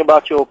phoning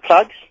about your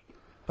plugs.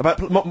 About,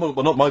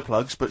 well, not my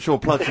plugs, but sure,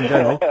 plugs in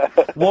general.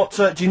 What,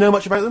 do you know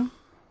much about them?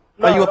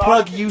 No, Are you a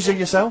plug user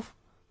yourself?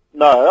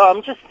 No,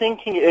 I'm just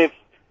thinking if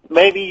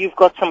maybe you've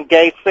got some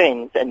gay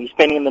friends and you're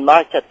spending the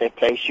night at their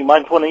place, you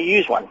might want to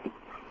use one.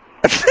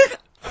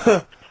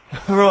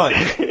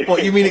 Right.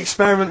 What, you mean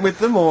experiment with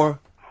them, or?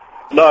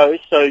 No,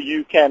 so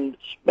you can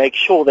make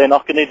sure they're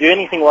not going to do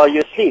anything while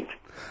you're asleep.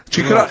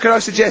 Could I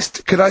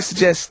suggest,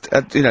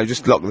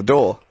 just lock the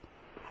door?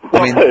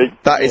 I mean,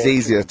 that is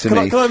easier to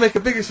me. Can I make a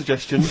bigger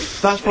suggestion?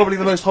 That's probably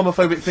the most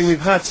homophobic thing we've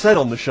had said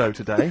on the show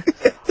today.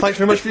 Thanks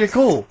very much for your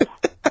call.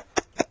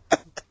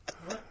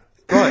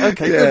 Right,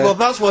 okay, good. Well,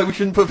 that's why we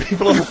shouldn't put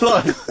people on the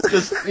line.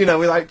 Just,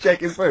 without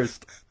checking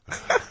first.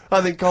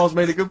 I think Carl's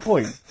made a good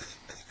point.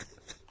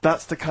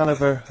 That's the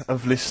calibre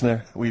of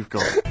listener we've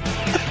got.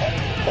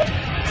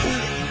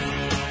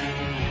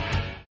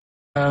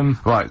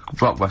 Right,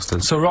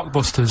 Rockbusters. So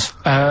Rockbusters,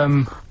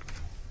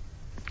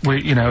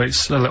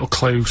 it's a little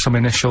clue, some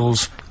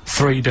initials,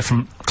 3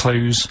 different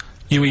clues.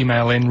 You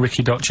email in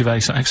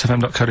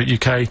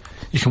ricky.gervais@xfm.co.uk.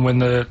 You can win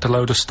the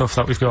load of stuff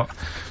that we've got.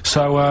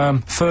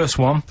 So, first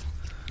one,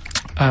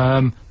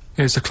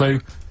 here's the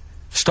clue.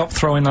 Stop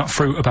throwing that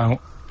fruit about.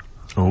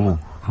 Oh.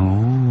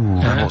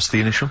 Yeah. What's the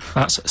initial?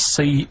 That's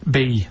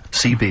CB.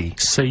 CB.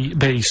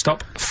 CB.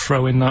 Stop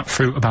throwing that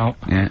fruit about.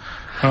 Yeah.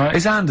 Alright.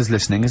 Is Anders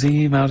listening? Has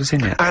he emailed us in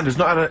yet? Anders,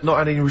 not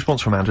had any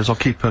response from Anders. I'll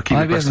keep I hope he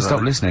abreast hasn't of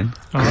stopped that. listening.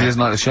 Because he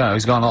doesn't like the show.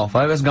 He's gone off. I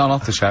hope he hasn't gone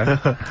off the show.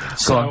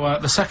 So,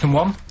 the second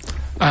one,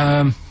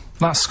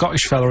 that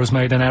Scottish fella has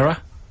made an error.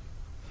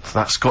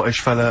 That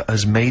Scottish fella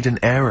has made an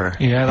error.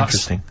 Yeah,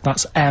 Interesting.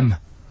 that's M.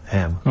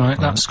 Right,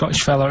 that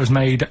Scottish fella has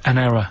made an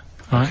error.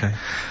 Right. Okay.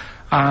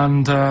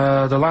 And,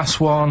 the last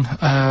one,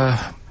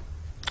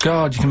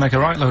 God, you can make a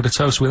right load of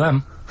toast with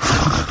them.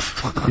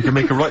 You can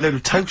make a right load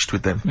of toast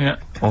with them. Yeah.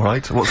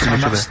 Alright, what's the And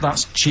initial there?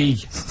 that's G.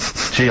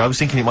 Gee, I was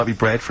thinking it might be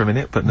bread for a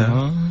minute, but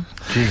no.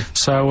 Gee.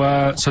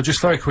 So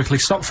just very quickly,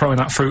 stop throwing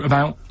that fruit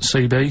about,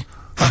 CB.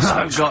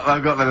 I've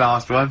got the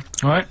last one.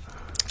 Right.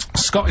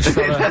 Scottish It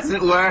fella.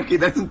 doesn't work.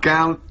 It doesn't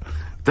count.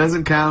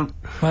 Doesn't count.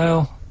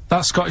 Well,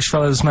 that Scottish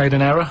fella's made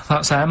an error.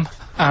 That's M.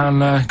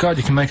 And, God,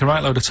 you can make a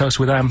right load of toast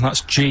with M.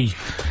 That's G.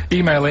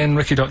 Email in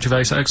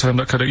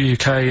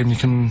ricky.gervais@xfm.co.uk and you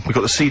can... We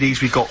got the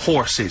CDs, we got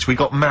horses, we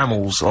got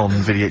mammals on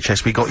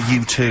VHS, we got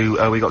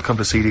U2, we got a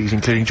couple of CDs,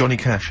 including Johnny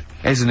Cash.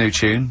 Here's a new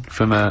tune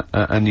from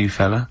a new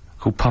fella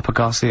called Papa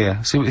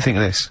Garcia. See what you think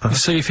of this. You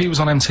see, if he was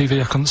on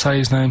MTV, I couldn't say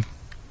his name.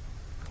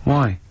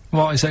 Why?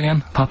 What is it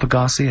again? Papa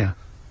Garcia.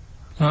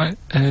 Right,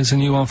 here's a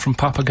new one from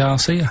Papa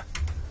Garcia.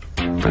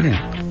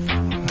 Brilliant.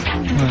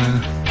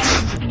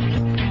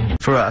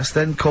 For us,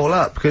 then call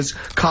up, because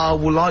Carl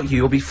will like you.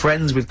 You'll be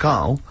friends with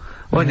Carl,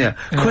 won't you?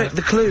 Quick,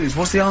 the clues.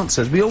 What's the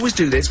answers? We always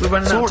do this. We're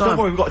running out of Don't time.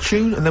 worry, we've got a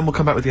tune, and then we'll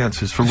come back with the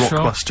answers from Sure.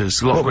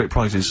 Rockbusters. A lot of great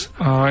prizes.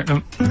 Alright,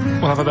 we'll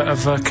have a bit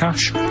of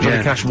cash.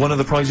 Johnny Cash, one of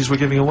the prizes we're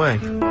giving away.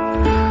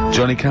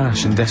 Johnny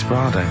Cash and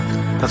Desperado.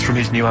 That's from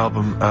his new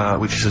album,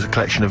 which is a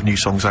collection of new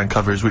songs and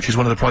covers, which is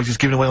one of the prizes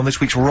given away on this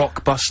week's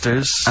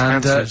Rockbusters.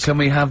 And Answers. can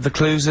we have the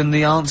clues and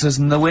the answers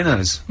and the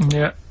winners?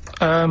 Yeah.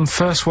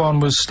 First one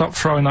was stop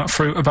throwing that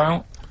fruit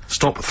about.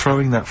 Stop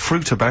throwing that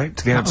fruit about.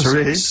 The answer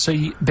That was is...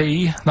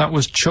 CB. That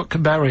was Chuck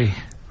Berry.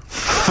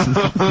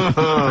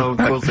 Oh, of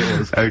course it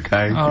is.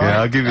 Okay, Alright,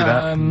 yeah, I'll give you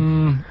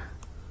that.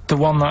 The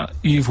one that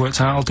you've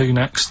worked out, I'll do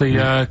next.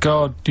 The,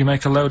 God, you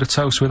make a load of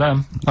toast with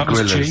them. That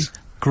was G. Gorillas.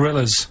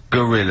 Gorillas.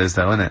 Gorillas,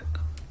 though, isn't it?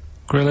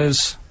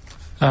 Gorillas.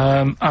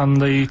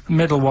 And the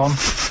middle one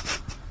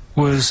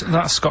was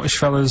that Scottish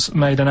fella's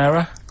made an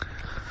error.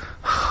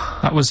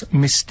 That was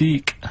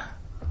Mystique.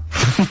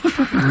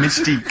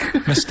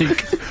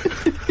 Mystique.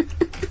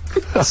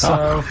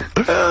 So,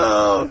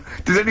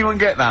 Does anyone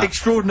get that?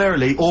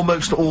 Extraordinarily,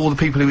 almost all the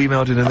people who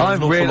emailed in, and there's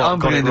an awful lot I'm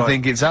got it beginning to right.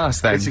 think it's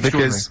us then, It's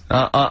because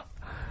I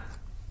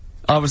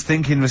was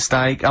thinking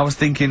mistake, I was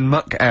thinking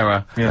muck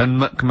error, Yeah. and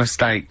muck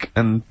mistake,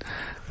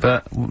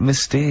 but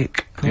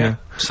mistake. yeah.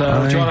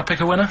 So, do you want to pick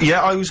a winner?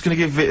 Yeah, I was going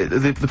to give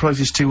the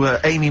prizes to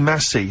Amy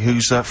Massey,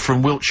 who's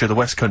from Wiltshire, the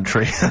West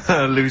Country.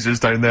 Losers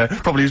down there,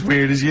 probably as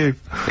weird as you.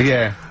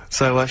 Yeah.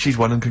 So she's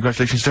won, and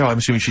congratulations to her. I'm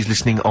assuming she's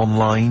listening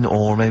online,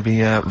 or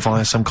maybe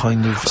via some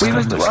kind of... I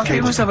think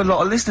we must have a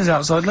lot of listeners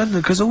outside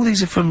London, because all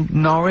these are from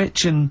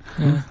Norwich and...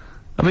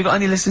 Have we got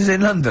any listeners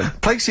in London?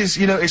 Places,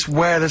 it's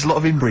where there's a lot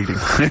of inbreeding.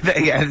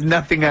 Yeah, there's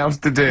nothing else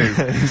to do.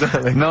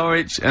 Exactly.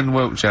 Norwich and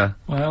Wiltshire.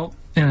 Well,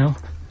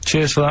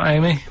 cheers for that,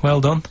 Amy.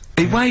 Well done.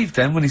 He waved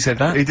then when he said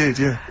that. He did,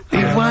 yeah. He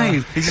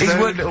waved. He's his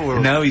own little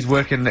world. No, he's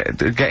working,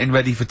 getting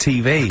ready for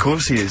TV. Of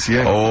course he is,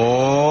 yeah.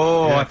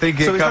 Oh, Yeah. I think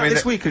so it's is that coming.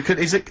 this week?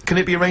 Can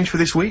it be arranged for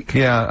this week?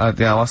 Yeah,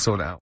 I'll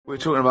sort it out. We're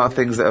talking about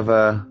things that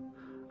have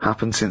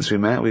happened since we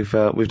met. We've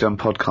done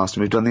podcasting.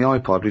 We've done the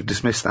iPod. We've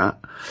dismissed that.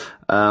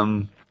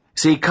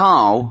 See,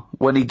 Karl,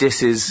 when he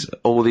disses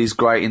all these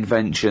great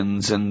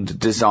inventions and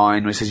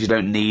design, where he says you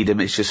don't need them,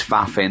 it's just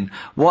faffing,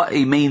 what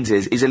he means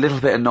is he's a little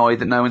bit annoyed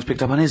that no one's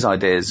picked up on his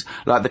ideas,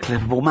 like the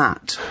clippable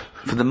mat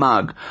for the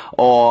mug,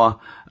 or,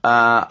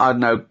 I don't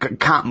know,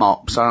 cat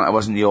mops. I don't know, it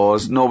wasn't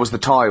yours, nor was the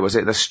tie, was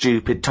it? The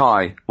stupid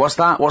tie. What's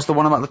that? What's the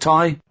one about the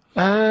tie?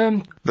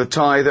 The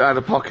tie that had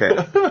a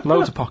pocket.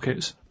 Loads of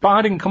pockets. But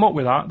I didn't come up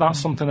with that. That's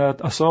something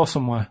I saw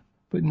somewhere.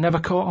 But it never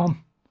caught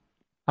on.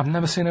 I've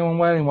never seen anyone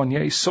wearing one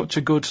yet. It's such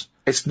a good...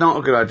 It's not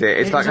a good idea.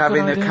 It's like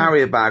having a idea.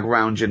 carrier bag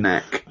round your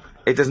neck.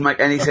 It doesn't make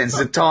any sense.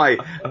 It's a tie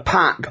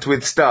packed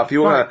with stuff.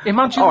 You want to...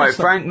 imagine Alright, this,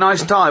 Frank,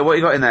 nice tie. What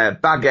you got in there?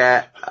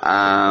 Baguette.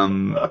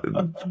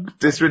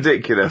 It's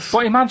ridiculous.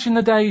 But imagine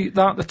the day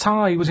that the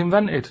tie was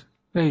invented.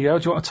 There you go.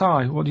 Do you want a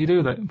tie? What do you do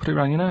with it? Put it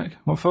around your neck.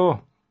 What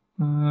for?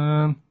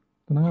 Don't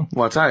know.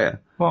 Well, I'll tell you.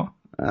 What?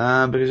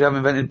 Because you haven't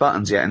invented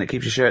buttons yet and it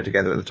keeps your shirt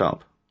together at the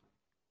top.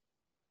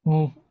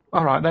 Well,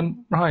 alright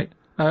then. Right.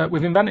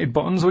 We've invented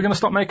buttons. Are we going to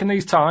stop making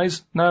these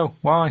ties? No.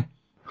 Why?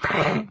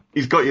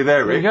 He's got you there,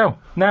 There Rick. you go.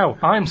 Now,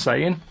 I'm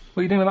saying, what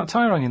are you doing with that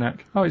tie around your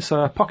neck? Oh, it's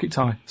a pocket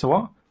tie. It's a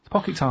what? It's a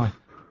pocket tie.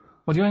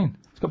 What do you mean?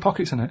 It's got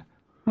pockets in it.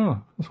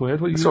 Oh, that's weird.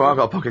 What So I've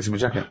got pockets in my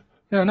jacket.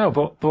 Yeah, no,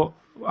 but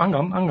hang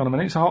on a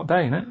minute. It's a hot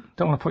day, innit?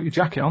 Don't want to put your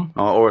jacket on.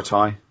 Or a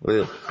tie.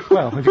 Well, if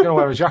you're going to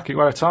wear a jacket,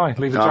 wear a tie.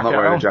 Leave the No, jacket I'm not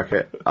wearing at a home.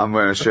 jacket. I'm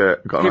wearing a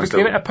shirt. Got a nice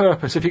Give it little- a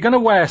purpose. If you're going to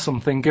wear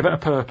something, give it a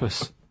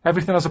purpose.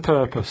 Everything has a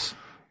purpose.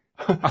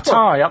 A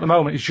tie, at the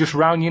moment, is just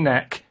round your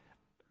neck,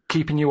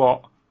 keeping you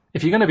hot.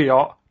 If you're going to be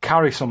hot,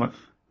 carry something.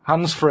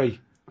 Hands free.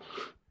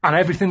 And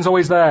everything's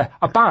always there.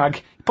 A bag,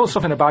 you put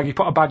stuff in a bag, you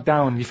put a bag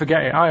down, you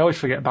forget it. I always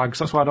forget bags,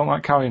 that's why I don't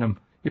like carrying them.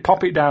 You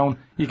pop it down,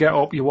 you get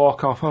up, you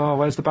walk off, oh,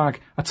 where's the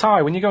bag? A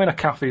tie, when you go in a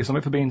cafe or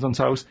something for beans on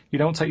toast, you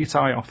don't take your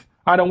tie off.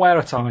 I don't wear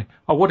a tie.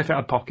 I would if it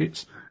had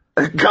pockets.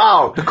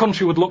 Carl! The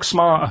country would look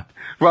smarter.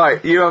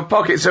 Right, you have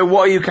pockets, so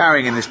what are you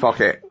carrying in this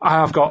pocket?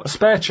 I've got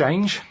spare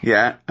change,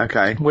 Yeah,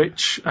 okay.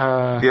 which,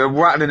 You're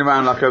rattling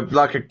around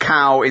like a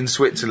cow in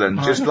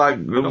Switzerland, just like...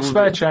 I've got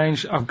spare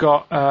change, I've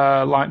got,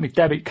 like my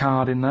debit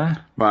card in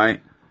there.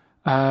 Right,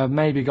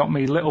 Maybe got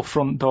me little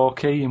front door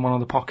key in one of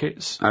the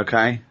pockets.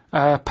 okay.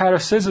 Pair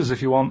of scissors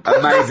if you want.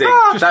 Amazing.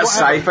 That's whatever.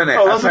 safe, isn't it?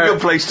 Oh, that's a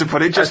good place to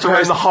put it, just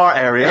around the heart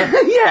area.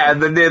 Yeah,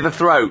 and near the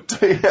throat.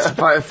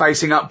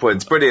 Facing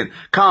upwards. Brilliant.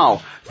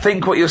 Carl,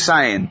 think what you're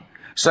saying.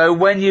 So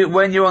when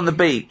you're on the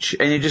beach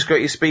and you just got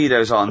your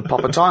Speedos on,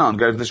 pop a tie on,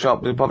 go to the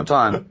shop and pop a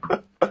tie on.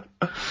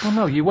 Well,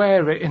 no, you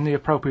wear it in the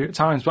appropriate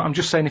times, but I'm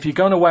just saying if you're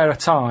going to wear a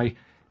tie,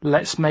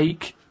 let's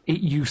make it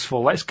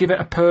useful. Let's give it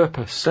a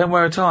purpose. Don't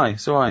wear a tie,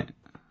 it's alright.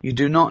 You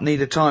do not need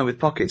a tie with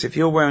pockets. If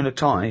you're wearing a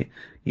tie,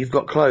 you've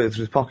got clothes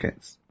with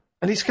pockets.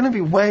 And it's going to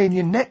be weighing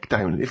your neck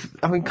down.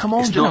 I mean, come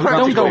on. It's not Don't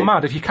practical. go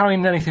mad. If you're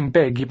carrying anything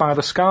big, you buy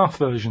the scarf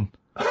version.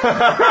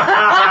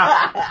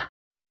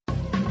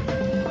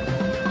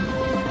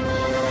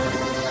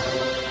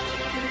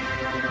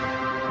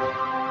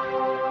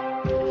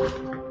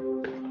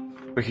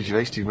 Ricky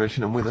Gervais, Steve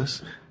Merchant, and with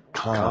us,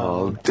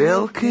 Karl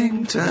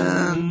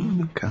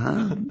Pilkington.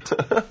 Can't.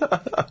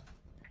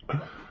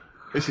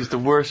 This is the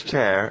worst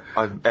chair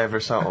I've ever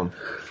sat on.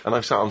 And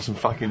I've sat on some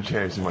fucking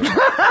chairs in my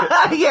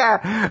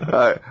Yeah.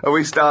 Right, are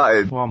we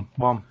started? One.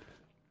 Are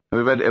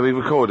we ready? Are we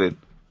recorded?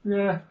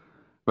 Yeah.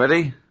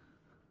 Ready?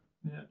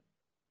 Yeah.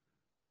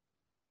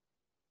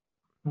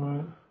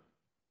 Right.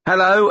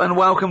 Hello and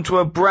welcome to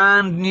a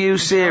brand new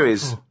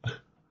series.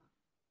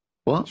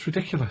 What? It's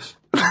ridiculous.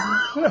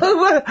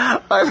 I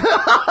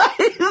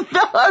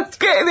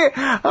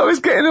was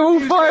getting all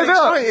fired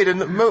up. excited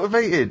and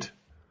motivated.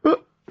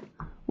 What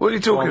are you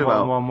talking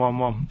about?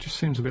 One. Just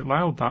seems a bit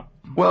loud, that.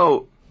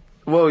 Well,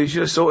 you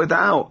should have sorted that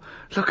out.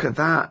 Look at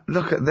that.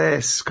 Look at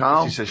this,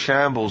 Carl. This is a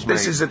shambles, mate.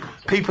 This is a...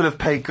 People have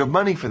paid good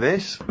money for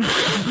this.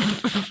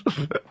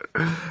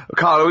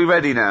 Carl, are we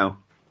ready now?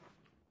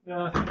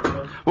 Yeah, I think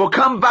so. Well,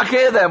 come back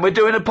here then. We're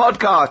doing a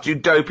podcast, you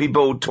dopey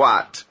bald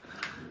twat.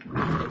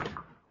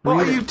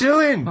 What are you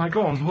doing? Right,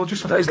 go on. We'll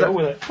just have Those to go look-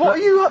 with it. What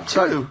are you up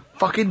to?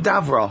 Fucking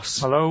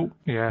Davros. Hello?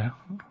 Yeah.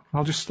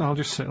 I'll just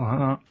sit like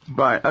that.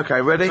 Right,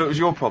 okay, ready? So it was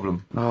your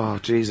problem. Oh,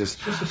 Jesus.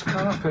 Just this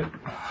carpet.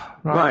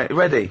 Right,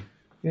 ready?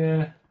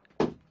 Yeah.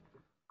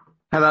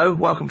 Hello,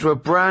 welcome to a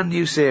brand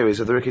new series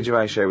of the Ricky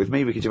Gervais Show with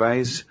me, Ricky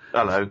Gervais.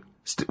 Hello.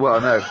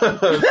 Well, no. Sorry.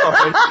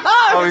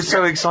 I was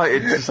so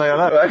excited to say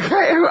hello.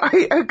 Okay,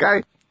 right,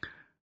 okay.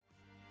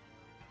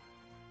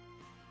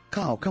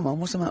 Carl, come on,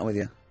 what's the matter with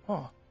you?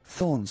 What?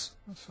 Thorns.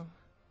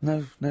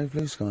 No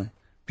blue sky.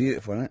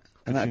 Beautiful, isn't it?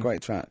 And that a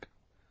great track.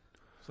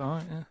 It's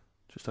alright, yeah.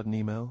 Just had an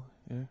email,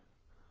 yeah.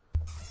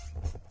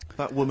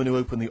 That woman who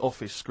opened the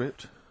Office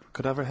script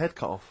could have her head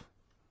cut off.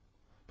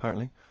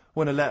 Apparently.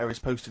 When a letter is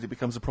posted, it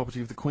becomes the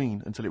property of the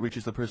Queen until it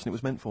reaches the person it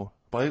was meant for.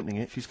 By opening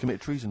it, she's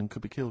committed treason and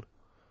could be killed.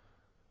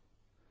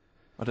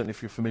 I don't know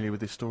if you're familiar with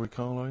this story,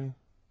 Carl, are you?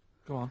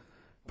 Go on.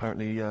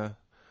 Apparently,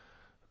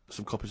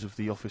 some copies of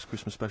the Office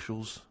Christmas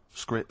specials,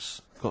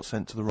 scripts, got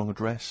sent to the wrong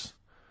address.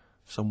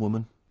 Some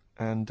woman.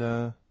 And,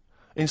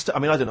 I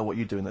mean, I don't know what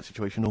you do in that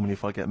situation. Normally,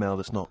 if I get mail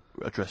that's not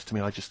addressed to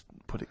me, I just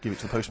give it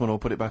to the postman or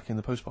put it back in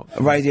the postbox.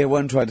 Radio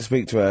 1 tried to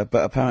speak to her,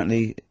 but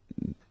apparently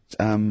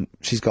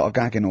she's got a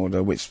gagging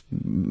order, which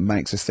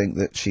makes us think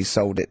that she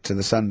sold it to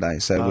the Sunday.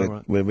 So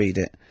right. we'll read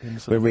it. In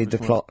the We'll read the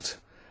tomorrow. plot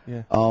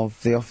Yeah.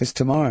 of The Office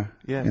tomorrow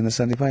Yeah. in the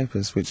Sunday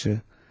papers, which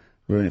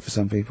ruin it for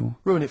some people.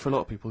 Ruin it for a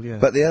lot of people, yeah.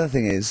 But the other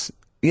thing is,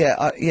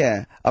 I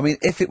mean,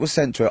 if it was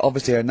sent to her,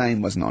 obviously her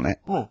name wasn't on it.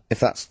 Oh. If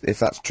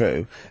that's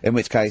true, in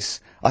which case,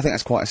 I think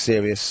that's quite a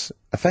serious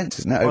offence,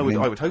 isn't it? I Opening-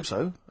 would hope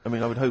so. I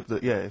mean, I would hope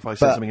that, yeah, if I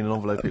sent something in an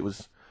envelope, it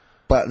was...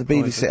 But the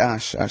BBC,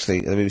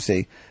 the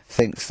BBC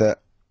thinks that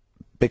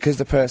because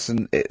the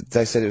person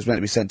they said it was meant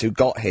to be sent to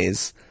got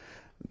his,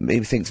 he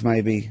thinks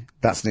maybe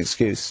that's an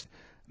excuse.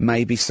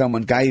 Maybe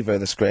someone gave her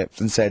the script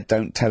and said,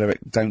 don't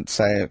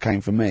say it came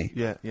from me.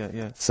 Yeah.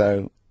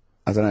 So,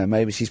 I don't know,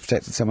 maybe she's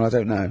protected someone, I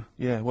don't know.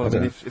 Yeah, well, I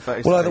don't mean, know. if that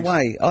is Well, the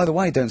case- either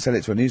way, don't sell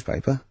it to a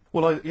newspaper.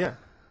 Well, yeah.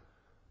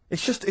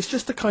 It's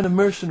just the kind of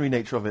mercenary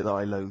nature of it that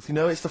I loathe. You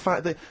know, it's the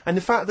fact that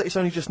it's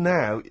only just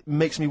now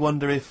makes me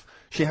wonder if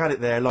she had it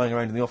there lying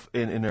around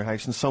in her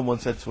house and someone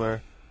said to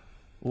her,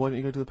 well, "Why don't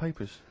you go to the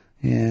papers?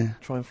 Yeah.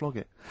 Try and flog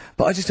it."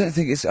 But I just don't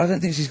think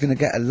she's going to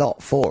get a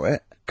lot for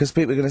it, because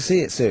people are going to see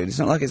it soon. It's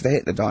not like it's the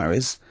Hitler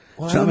Diaries.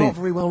 Well, Do you know they're what not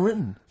very well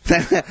written.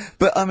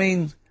 But I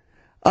mean,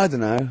 I don't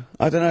know.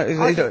 I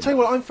tell you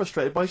what I'm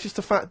frustrated by is just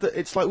the fact that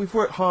it's like we've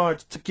worked hard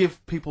to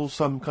give people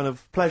some kind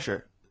of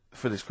pleasure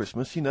for this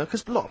Christmas, you know,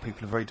 because a lot of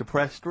people are very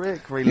depressed,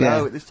 Rick, very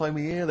low at this time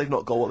of year. They've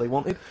not got what they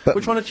wanted. But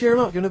we're trying to cheer them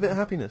up, give them a bit of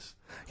happiness.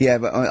 Yeah,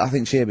 but I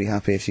think she'll be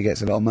happy if she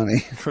gets a lot of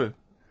money. True.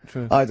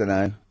 I don't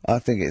know. I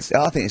think it's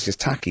just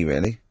tacky,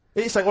 really.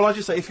 It's like, well, I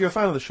just say, if you're a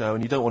fan of the show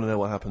and you don't want to know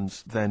what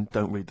happens, then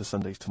don't read the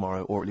Sundays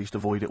tomorrow, or at least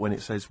avoid it when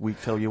it says we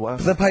tell you what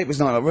happens. But the papers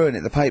might not ruin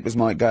it. The papers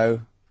might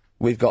go,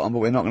 we've got them, but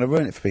we're not going to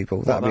ruin it for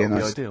people. That'd be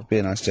ideal. Be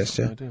a nice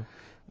gesture. Ideal.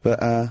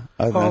 But I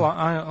don't know.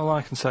 All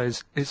I can say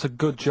is it's a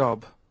good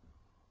job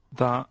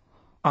that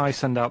I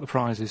send out the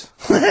prizes.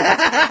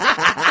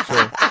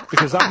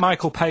 Because that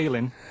Michael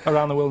Palin,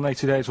 Around the World in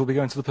 80 Days, will be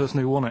going to the person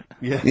who won it.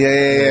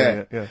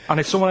 Yeah. And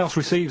if someone else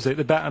receives it,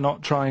 they better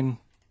not try and,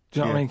 do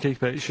you know what I mean,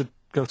 keep it. It should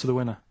go to the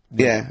winner.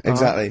 Yeah,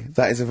 exactly.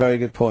 That is a very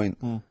good point.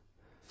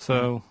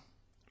 So,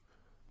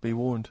 be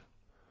warned.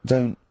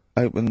 Don't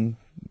open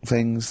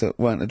things that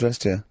weren't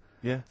addressed to you.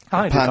 Yeah.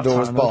 I did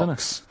Pandora's that time, though,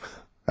 box.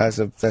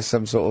 There's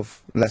some sort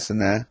of lesson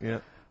there. Yeah.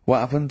 What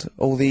happened?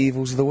 All the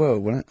evils of the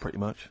world, wasn't it? Pretty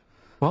much.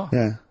 What?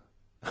 Yeah.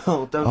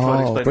 Oh, don't try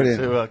and explain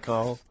brilliant. it to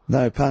Carl.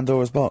 No,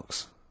 Pandora's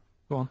box.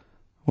 Go on.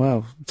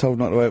 Well, told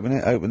not to open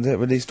it, opened it,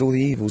 released all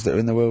the evils that are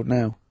in the world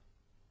now.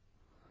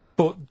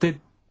 But did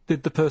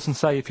the person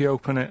say if you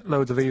open it,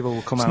 loads of evil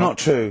will come out? It's not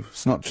true.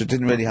 It's not true. It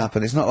didn't really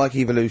happen. It's not like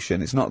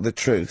evolution. It's not the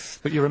truth.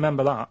 But you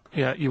remember that?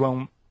 Yeah, you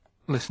won't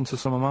listen to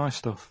some of my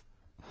stuff.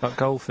 Like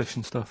goldfish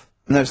and stuff.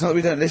 No, it's not that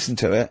we don't listen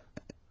to it.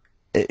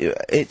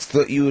 It's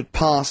that you would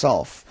pass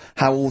off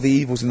how all the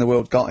evils in the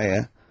world got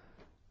here.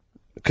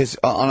 Because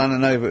on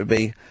Ananova it would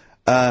be,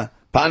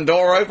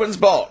 Pandora opens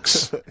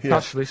box.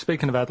 Actually,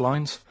 speaking of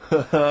headlines.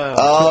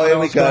 Oh, here we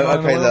what's going go. on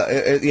in the Okay,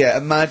 world? look. Yeah,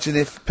 imagine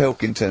if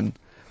Pilkington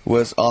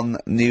was on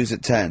News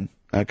at 10,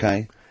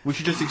 okay? We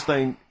should just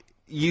explain,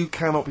 you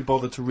cannot be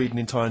bothered to read an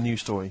entire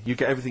news story. You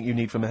get everything you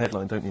need from a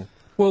headline, don't you?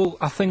 Well,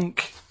 I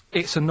think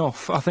it's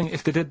enough. I think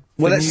if they did...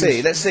 Well, the let's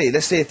news- see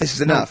if this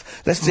is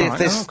enough. Let's see if Right,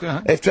 this, okay.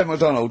 if Trevor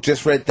McDonald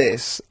just read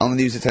this on the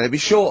News at 10, it'd be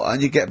shorter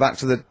and you get back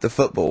to the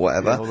football,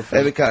 whatever. Yeah, well,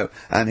 There we go.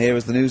 And here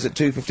is the news at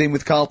 2:15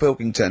 with Karl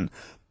Pilkington.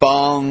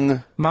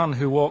 Bong! Man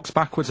who walks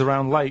backwards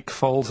around lake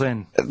falls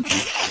in.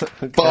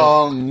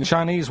 Bong!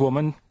 Chinese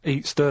woman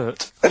eats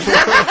dirt.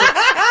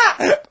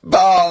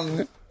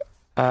 Bong!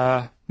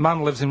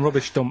 Man lives in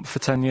rubbish dump for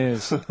 10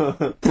 years.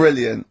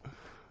 Brilliant.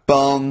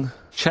 Bong!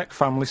 Czech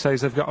family says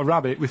they've got a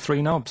rabbit with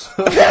 3 knobs.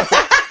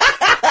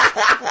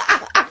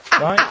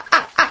 Right?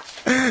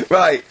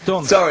 Right.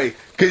 Done. Sorry,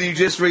 can you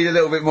just read a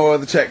little bit more of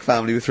the Czech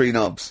family with 3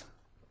 knobs?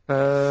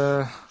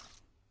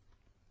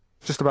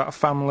 Just about a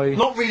family.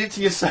 Not read it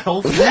to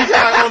yourself. Read it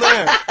out on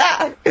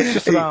air.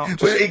 Just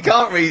about. Well, he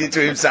can't read it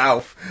to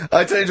himself.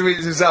 I told him to read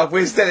it to himself.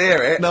 We'll still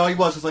hear it. No, he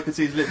was, because I could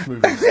see his lips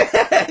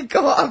moving.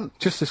 Come on.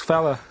 Just this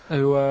fella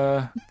who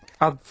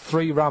had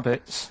 3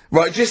 rabbits.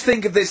 Right, just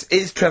think of this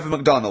is Trevor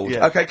McDonald.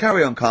 Yeah. Okay,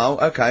 carry on, Carl.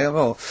 Okay,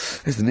 well,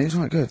 here's the news.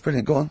 Right, good,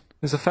 brilliant. Go on.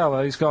 There's a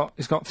fella. He's got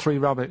 3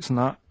 rabbits and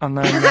that, and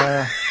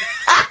then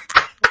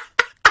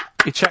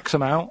he checks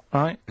them out.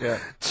 Right. Yeah.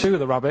 2 of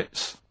the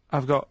rabbits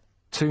have got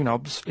 2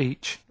 knobs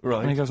each.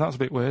 Right. And he goes, that's a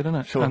bit weird, isn't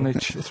it? Sure. And they're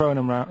throwing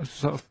them around,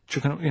 sort of,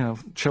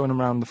 showing them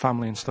around the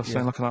family and stuff,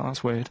 saying, look at that,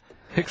 that's weird.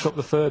 Picks up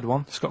the 3rd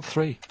one, it's got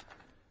 3.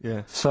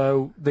 Yeah.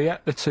 So they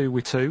ate the 2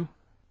 with 2,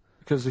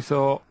 because they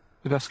thought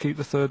they best keep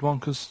the 3rd one,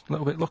 because a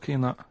little bit lucky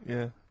in that.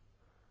 Yeah.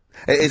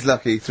 It is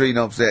lucky. 3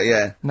 knobs there,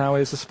 yeah. Now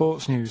here's the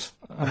sports news,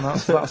 and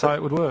that's how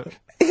it would work.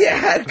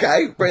 Yeah,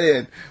 okay,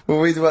 brilliant. We'll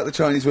read about the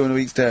Chinese woman who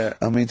eats dirt.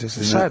 I'm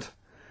interested in that. Said.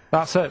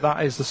 That's it,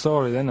 that is the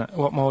story, isn't it?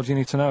 What more do you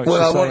need to know? It's Well,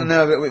 I just want to saying,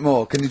 know a little bit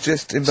more. Can you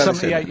just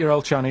embellish it?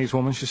 78-year-old Chinese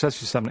woman, she says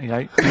she's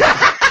 78.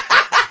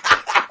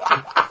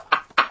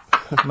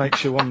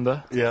 Makes you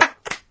wonder. Yeah.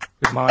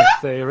 with my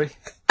theory.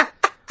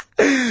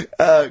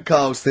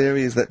 Carl's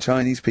theory is that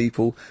Chinese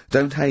people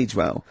don't age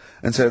well,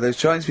 and so those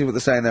Chinese people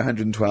that say they're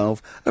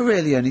 112 are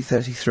really only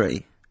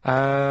 33.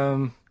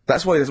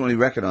 That's why he doesn't want to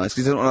be recognised,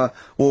 'cause he doesn't want to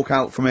walk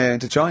out from here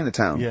into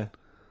Chinatown. Yeah.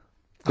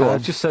 Go on.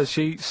 It just says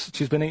she's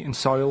been eating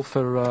soil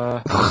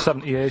for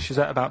 70 years. She's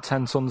ate about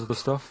 10 tons of the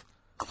stuff,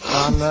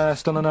 and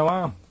it's done her no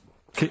harm.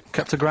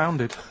 Kept her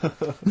grounded.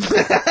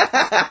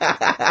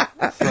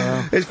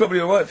 It's probably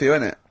alright for you,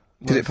 isn't it?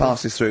 Because it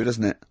passes through,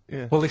 doesn't it?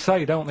 Yeah. Well, they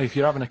say, don't they, if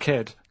you're having a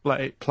kid,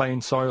 let it play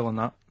in soil and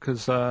that,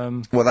 because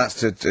Well, that's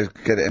to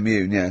get it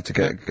immune, yeah, to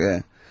get yeah.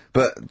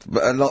 But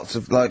lots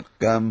of, like,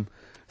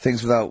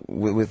 things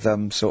with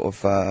sort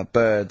of,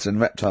 birds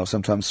and reptiles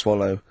sometimes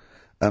swallow,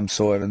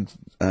 soil and,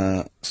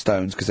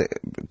 stones, because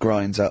it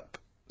grinds up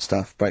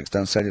stuff, breaks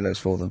down cellulose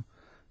for them.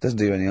 Doesn't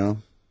do you any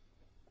harm.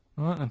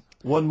 right then.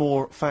 One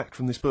more fact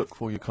from this book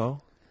for you,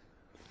 Carl.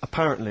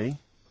 Apparently,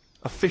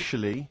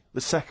 officially,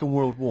 the Second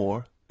World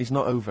War is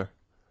not over.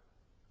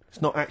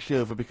 It's not actually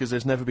over because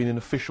there's never been an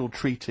official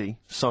treaty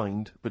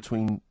signed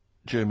between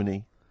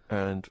Germany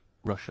and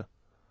Russia.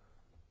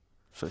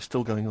 So it's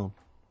still going on.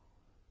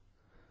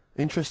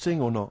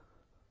 Interesting or not?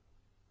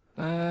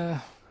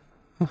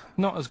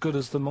 Not as good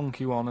as the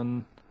monkey one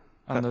and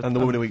And the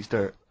woman who eats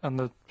dirt. and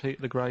the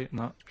Peter the Great and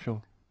that.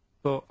 Sure.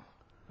 But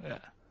yeah,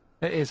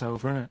 it is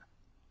over, isn't it?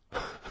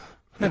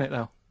 Isn't it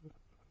though?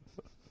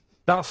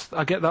 That's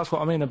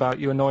what I mean about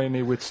you annoying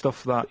me with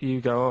stuff that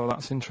you go, oh,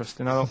 that's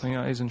interesting. I don't think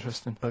that is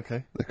interesting.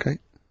 Okay. Okay.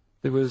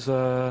 There was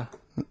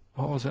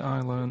what was it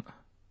I learnt?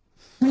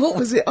 What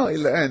was it I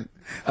learned?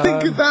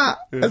 Think of that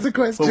as a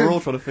question. Well, we're all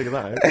trying to figure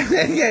that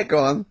out. Yeah,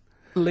 go on.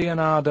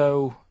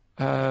 Leonardo,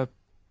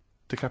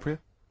 DiCaprio?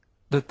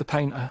 the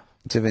painter,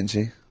 Da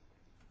Vinci.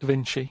 Da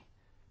Vinci.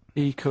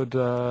 He could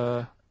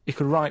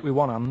write with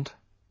one hand,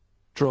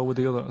 draw with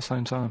the other at the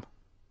same time.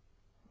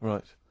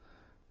 Right.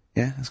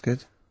 Yeah, that's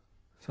good.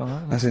 It's all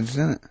right. That's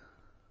interesting, isn't it?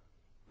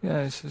 Yeah,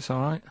 it's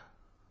all right.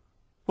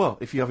 Well,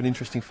 if you have an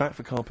interesting fact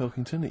for Karl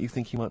Pilkington that you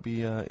think he might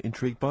be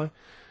intrigued by,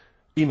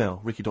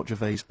 email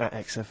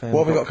ricky.gervais@xfm.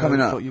 What have we got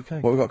coming up? What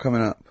have we got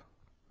coming up?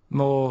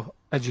 More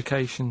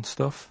education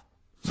stuff,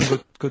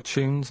 some good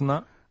tunes and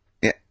that,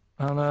 Yeah.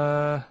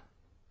 and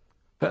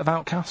bit of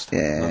Outcast.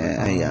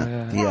 Yeah.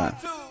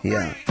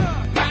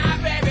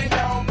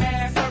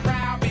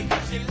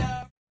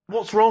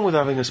 What's wrong with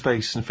having a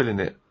space and filling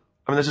it?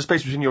 I mean, there's a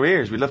space between your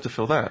ears. We'd love to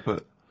fill that,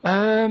 but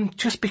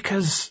Just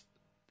because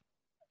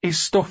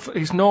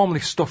it's normally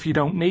stuff you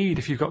don't need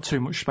if you've got too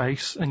much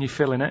space and you're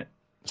filling it.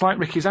 It's like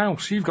Ricky's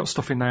house. You've got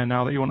stuff in there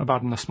now that you wouldn't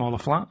have had in a smaller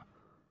flat.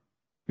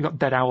 You've got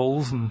dead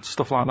owls and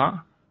stuff like that.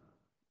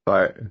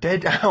 Right.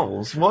 dead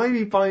owls. Why are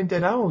you buying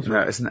dead owls? No,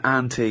 it's an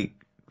antique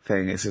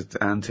thing. It's an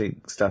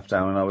antique stuffed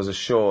owl, and I was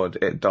assured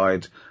it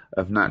died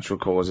of natural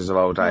causes of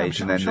old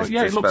age. And then Sure, this,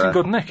 yeah, it looked in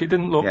good nick. It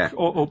didn't look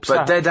upset.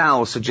 But dead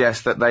owls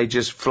suggest that they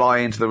just fly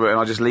into the room and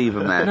I just leave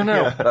them there.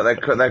 No.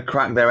 That they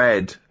crack their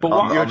head. But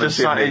what- You're on the just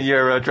sat chimney. in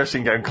your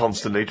dressing gown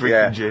constantly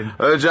drinking gin.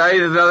 Jay,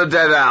 there's another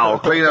dead owl.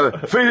 Clean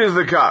up. Feed it to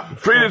the cat.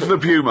 Feed it to the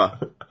puma.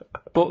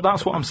 But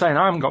that's what I'm saying.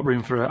 I haven't got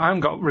room for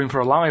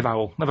a live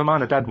owl. Never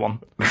mind a dead one.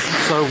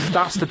 So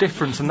that's the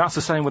difference, and that's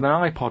the same with an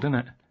iPod, isn't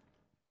it?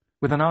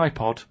 With an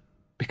iPod,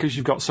 because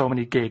you've got so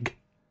many gig,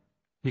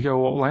 you go,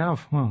 what will I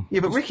have? Well, Yeah,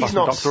 but just Ricky's fucking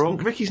not. Dr.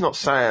 Hook. Ricky's not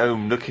sat at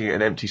home looking at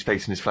an empty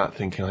space in his flat,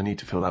 thinking, "I need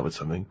to fill that with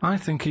something." I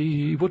think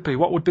he would be.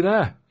 What would be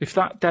there? If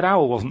that dead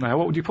owl wasn't there,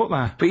 what would you put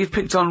there? But you've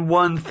picked on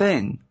one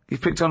thing.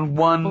 You've picked on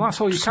one. Well,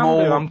 that's all you small...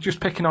 can do. I'm just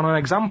picking on an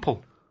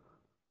example.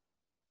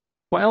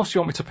 What else do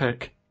you want me to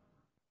pick?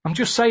 I'm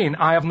just saying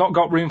I have not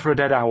got room for a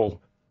dead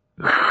owl.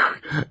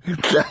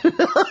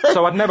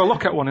 So I'd never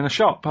look at one in a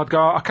shop. I'd go,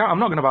 I'm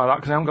not going to buy that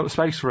because I haven't got the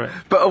space for it.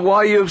 But why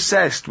are you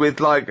obsessed with,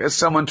 like,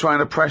 someone trying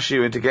to pressure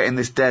you into getting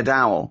this dead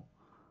owl?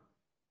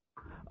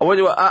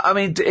 I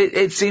mean,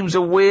 it seems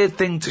a weird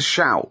thing to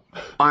shout.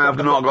 I have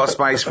not got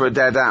space for a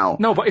dead owl.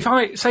 No, but if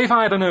I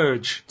had an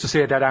urge to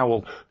see a dead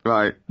owl,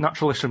 Right,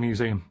 Natural History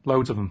Museum,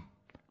 loads of them.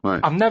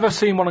 right. I've never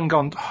seen one and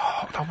gone,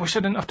 oh, I wish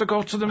I didn't have to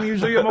go to the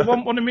museum. I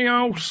want one in my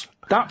house.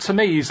 That to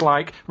me is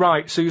like,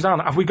 right, Suzanne,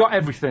 have we got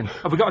everything?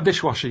 Have we got a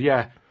dishwasher?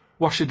 Yeah.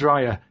 Washer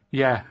dryer?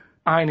 Yeah.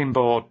 Ironing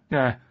board?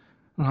 Yeah.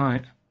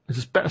 Right.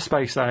 There's a bit of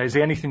space there. Is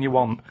there anything you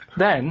want?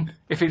 Then,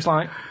 if it's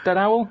like, dead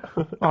owl?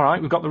 All right,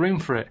 we've got the room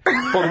for it.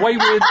 But the way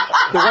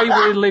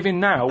we're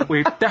living now,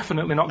 we've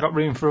definitely not got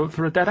room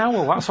for a dead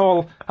owl. That's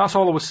all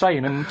I was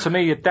saying. And to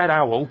me, a dead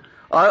owl...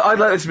 I'd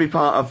like this to be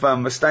part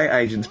of estate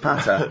agent's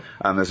patter.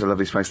 There's a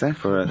lovely space there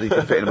for you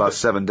can fit in about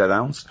 7 dead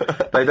owls.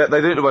 They don't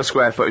do it by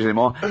square footage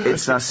anymore.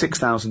 It's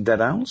 6,000 dead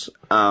owls.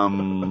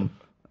 You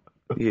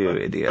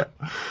idiot.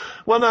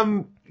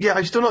 Well, yeah,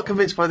 I'm still not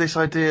convinced by this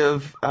idea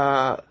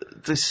of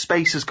this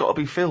space has got to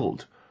be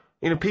filled.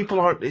 You know, people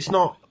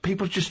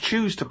just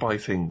choose to buy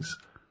things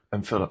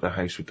and fill up their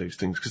house with those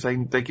things because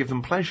they give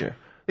them pleasure.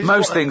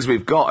 Most things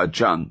we've got are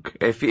junk.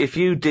 If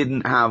you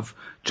didn't have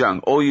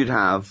junk, all you'd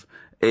have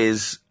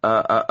is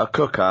a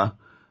cooker,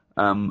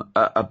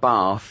 a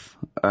bath,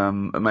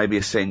 maybe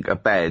a sink, a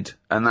bed,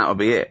 and that would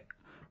be it.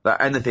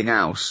 Anything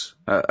else,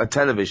 a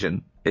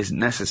television, isn't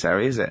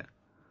necessary, is it?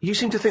 You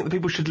seem to think that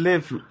people should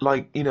live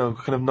like, kind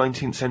of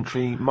 19th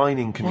century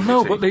mining Well, community.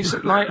 no, but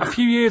a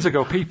few years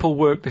ago, people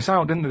worked this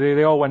out, didn't they?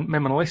 They all went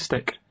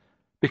minimalistic.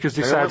 Because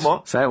they said...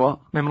 What? Say what?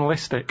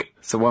 Minimalistic.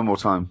 So one more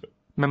time.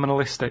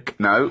 Minimalistic.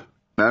 No.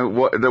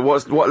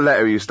 What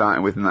letter are you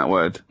starting with in that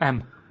word?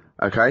 M.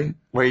 Okay.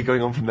 Where are you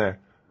going on from there?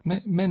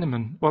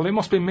 Minimum. Well, it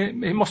must be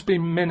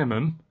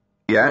minimum.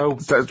 Yeah.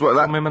 So it's what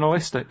that...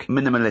 Minimalistic.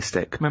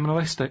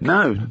 Minimalistic.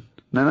 No.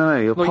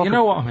 You're Well, popping... you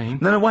know what I mean.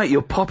 No, wait.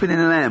 You're popping in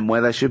an M where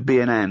there should be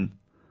an N.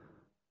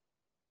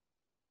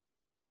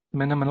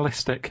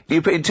 Minimalistic.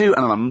 You put in two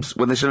M's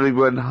when there should be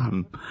one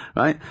M,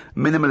 right?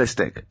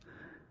 Minimalistic.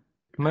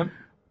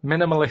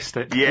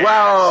 Minimalistic. Yeah.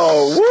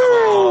 Wow!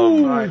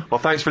 Woo! Right. Well,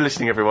 thanks for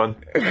listening, everyone.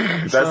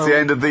 That's the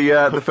end of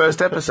the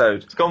first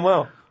episode. It's gone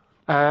well.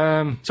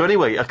 So So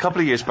anyway, a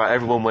couple of years back,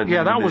 everyone went.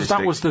 yeah, that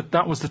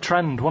minimalistic. was the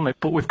trend, wasn't it?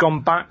 But we've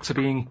gone back to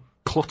being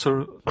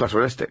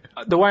Clutteristic.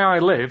 The way I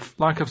live,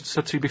 like I've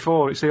said to you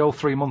before, it's the old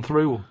 3-month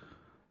rule.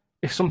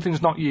 If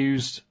something's not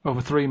used over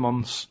 3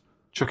 months,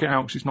 chuck it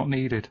out because it's not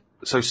needed.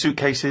 So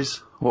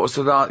suitcases. What's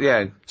the last?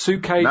 Yeah.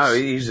 Suitcase. No,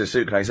 he uses a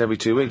suitcase every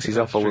 2 weeks. He's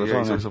off all the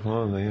time. He's off on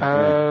holiday,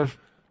 yeah.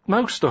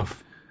 Most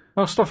stuff.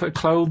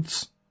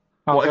 Clothes.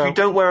 What, if you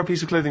don't wear a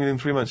piece of clothing within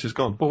 3 months, it's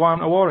gone? Well, why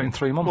haven't I wore it in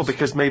 3 months? Well,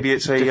 because maybe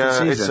it's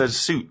a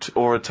suit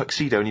or a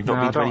tuxedo and you've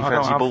not been to any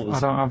fancy balls. I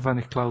don't have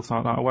any clothes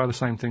like that. I wear the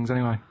same things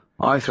anyway.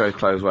 I throw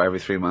clothes away every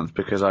 3 months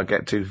because I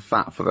get too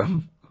fat for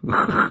them.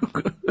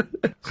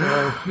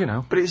 So,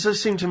 But it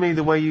does seem to me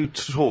the way you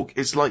talk,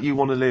 it's like you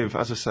want to live,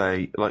 as I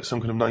say, like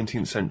some kind of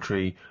 19th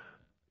century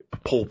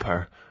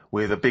pauper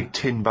with a big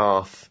tin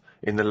bath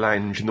in the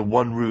lounge in the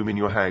one room in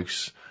your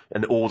house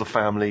and all the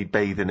family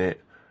bathe in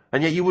it.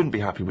 And yet you wouldn't be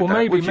happy with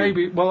that, would you?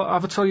 Maybe. Well,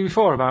 have I told you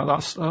before about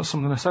that's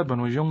something I said when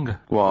I was younger.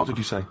 What did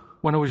you say?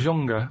 When I was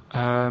younger,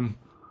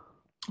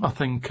 I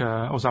think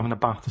I was having a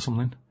bath or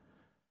something,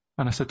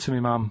 and I said to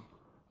my mum,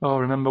 "Oh,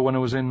 remember when I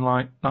was in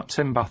like that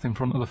tin bath in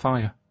front of the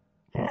fire?"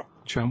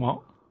 She went,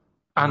 "What?"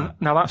 And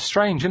now that's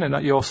strange, isn't it?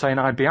 That you're saying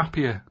I'd be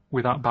happier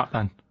with that back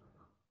then.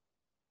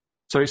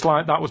 So it's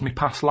like that was my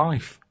past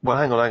life. Well,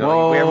 hang on.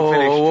 Whoa, we haven't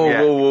finished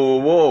yet.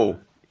 Whoa.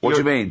 What do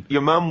you mean?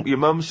 Your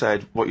mum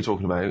said what you're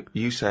talking about.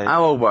 You said...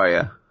 How old were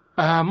you?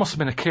 I must have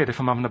been a kid if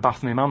I'm having a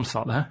bath and my mum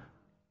sat there.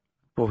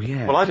 Well,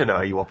 yeah. Well, I don't know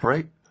how you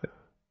operate.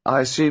 I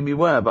assume you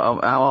were,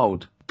 but how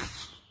old?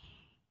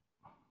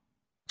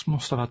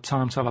 Must have had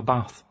time to have a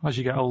bath. As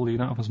you get older, you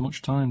don't have as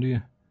much time, do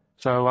you?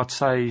 So I'd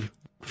say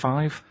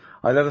 5.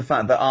 I love the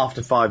fact that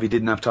after 5 he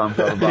didn't have time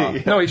to have a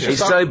bath. No, it's He's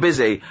just so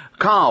busy.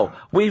 Carl,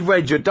 we've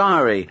read your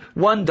diary.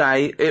 One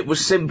day it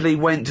was simply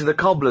went to the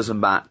cobblers and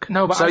back.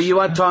 No, but so you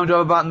had time to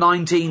have about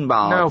 19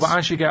 baths. No, but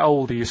as you get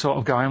older, you sort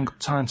of go, I haven't got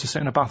time to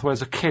sit in a bath,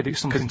 whereas a kid, it's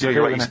something to do,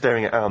 You're isn't it?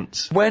 staring at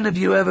ants. When have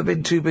you ever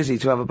been too busy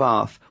to have a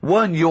bath?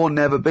 1, you're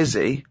never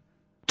busy.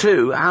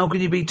 2, how can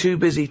you be too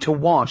busy to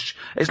wash?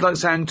 It's like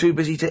saying too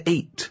busy to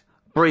eat.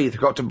 Breathe.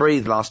 Got to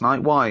breathe last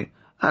night. Why?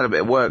 I had a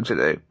bit of work to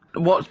do.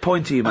 What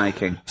point are you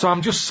making? So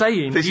I'm just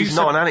saying... This is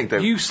not an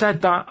anecdote. You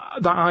said that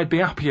I'd be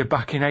happier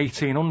back in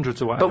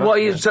 1800s or whatever.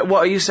 But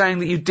what are you saying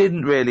that you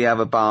didn't really have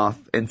a bath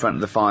in front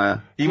of the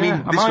fire? You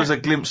mean this was a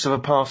glimpse of a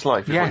past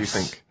life, is what you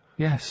think?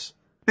 Yes.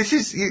 This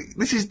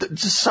is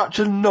just such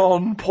a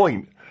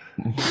non-point.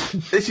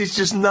 This is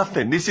just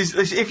nothing.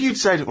 If you'd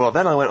said, well,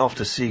 then I went off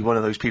to see one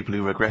of those people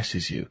who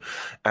regresses you,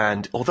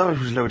 and although it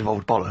was a load of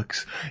old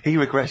bollocks, he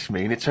regressed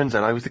me, and it turns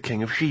out I was the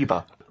king of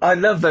Sheba. I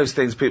love those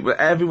things, people.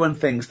 Everyone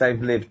thinks they've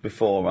lived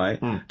before,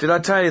 right? Did I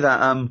tell you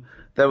that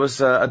there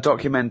was a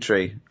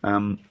documentary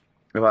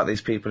about these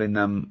people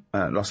in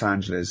Los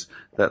Angeles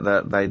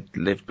that they'd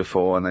lived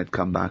before and they'd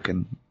come back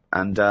and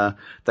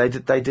they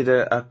did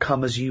a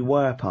come as you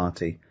were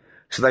party.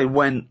 So they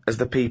went as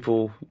the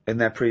people in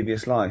their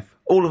previous life.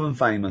 All of them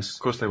famous.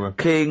 Of course they were.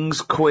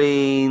 Kings,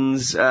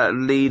 queens,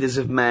 leaders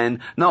of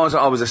men. No,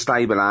 I was a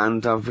stable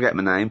hand, I forget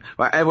my name.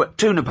 Right,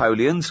 2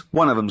 Napoleons,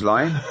 one of them's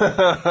lying.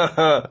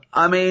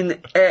 I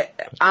mean,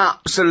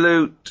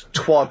 absolute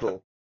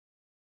twaddle.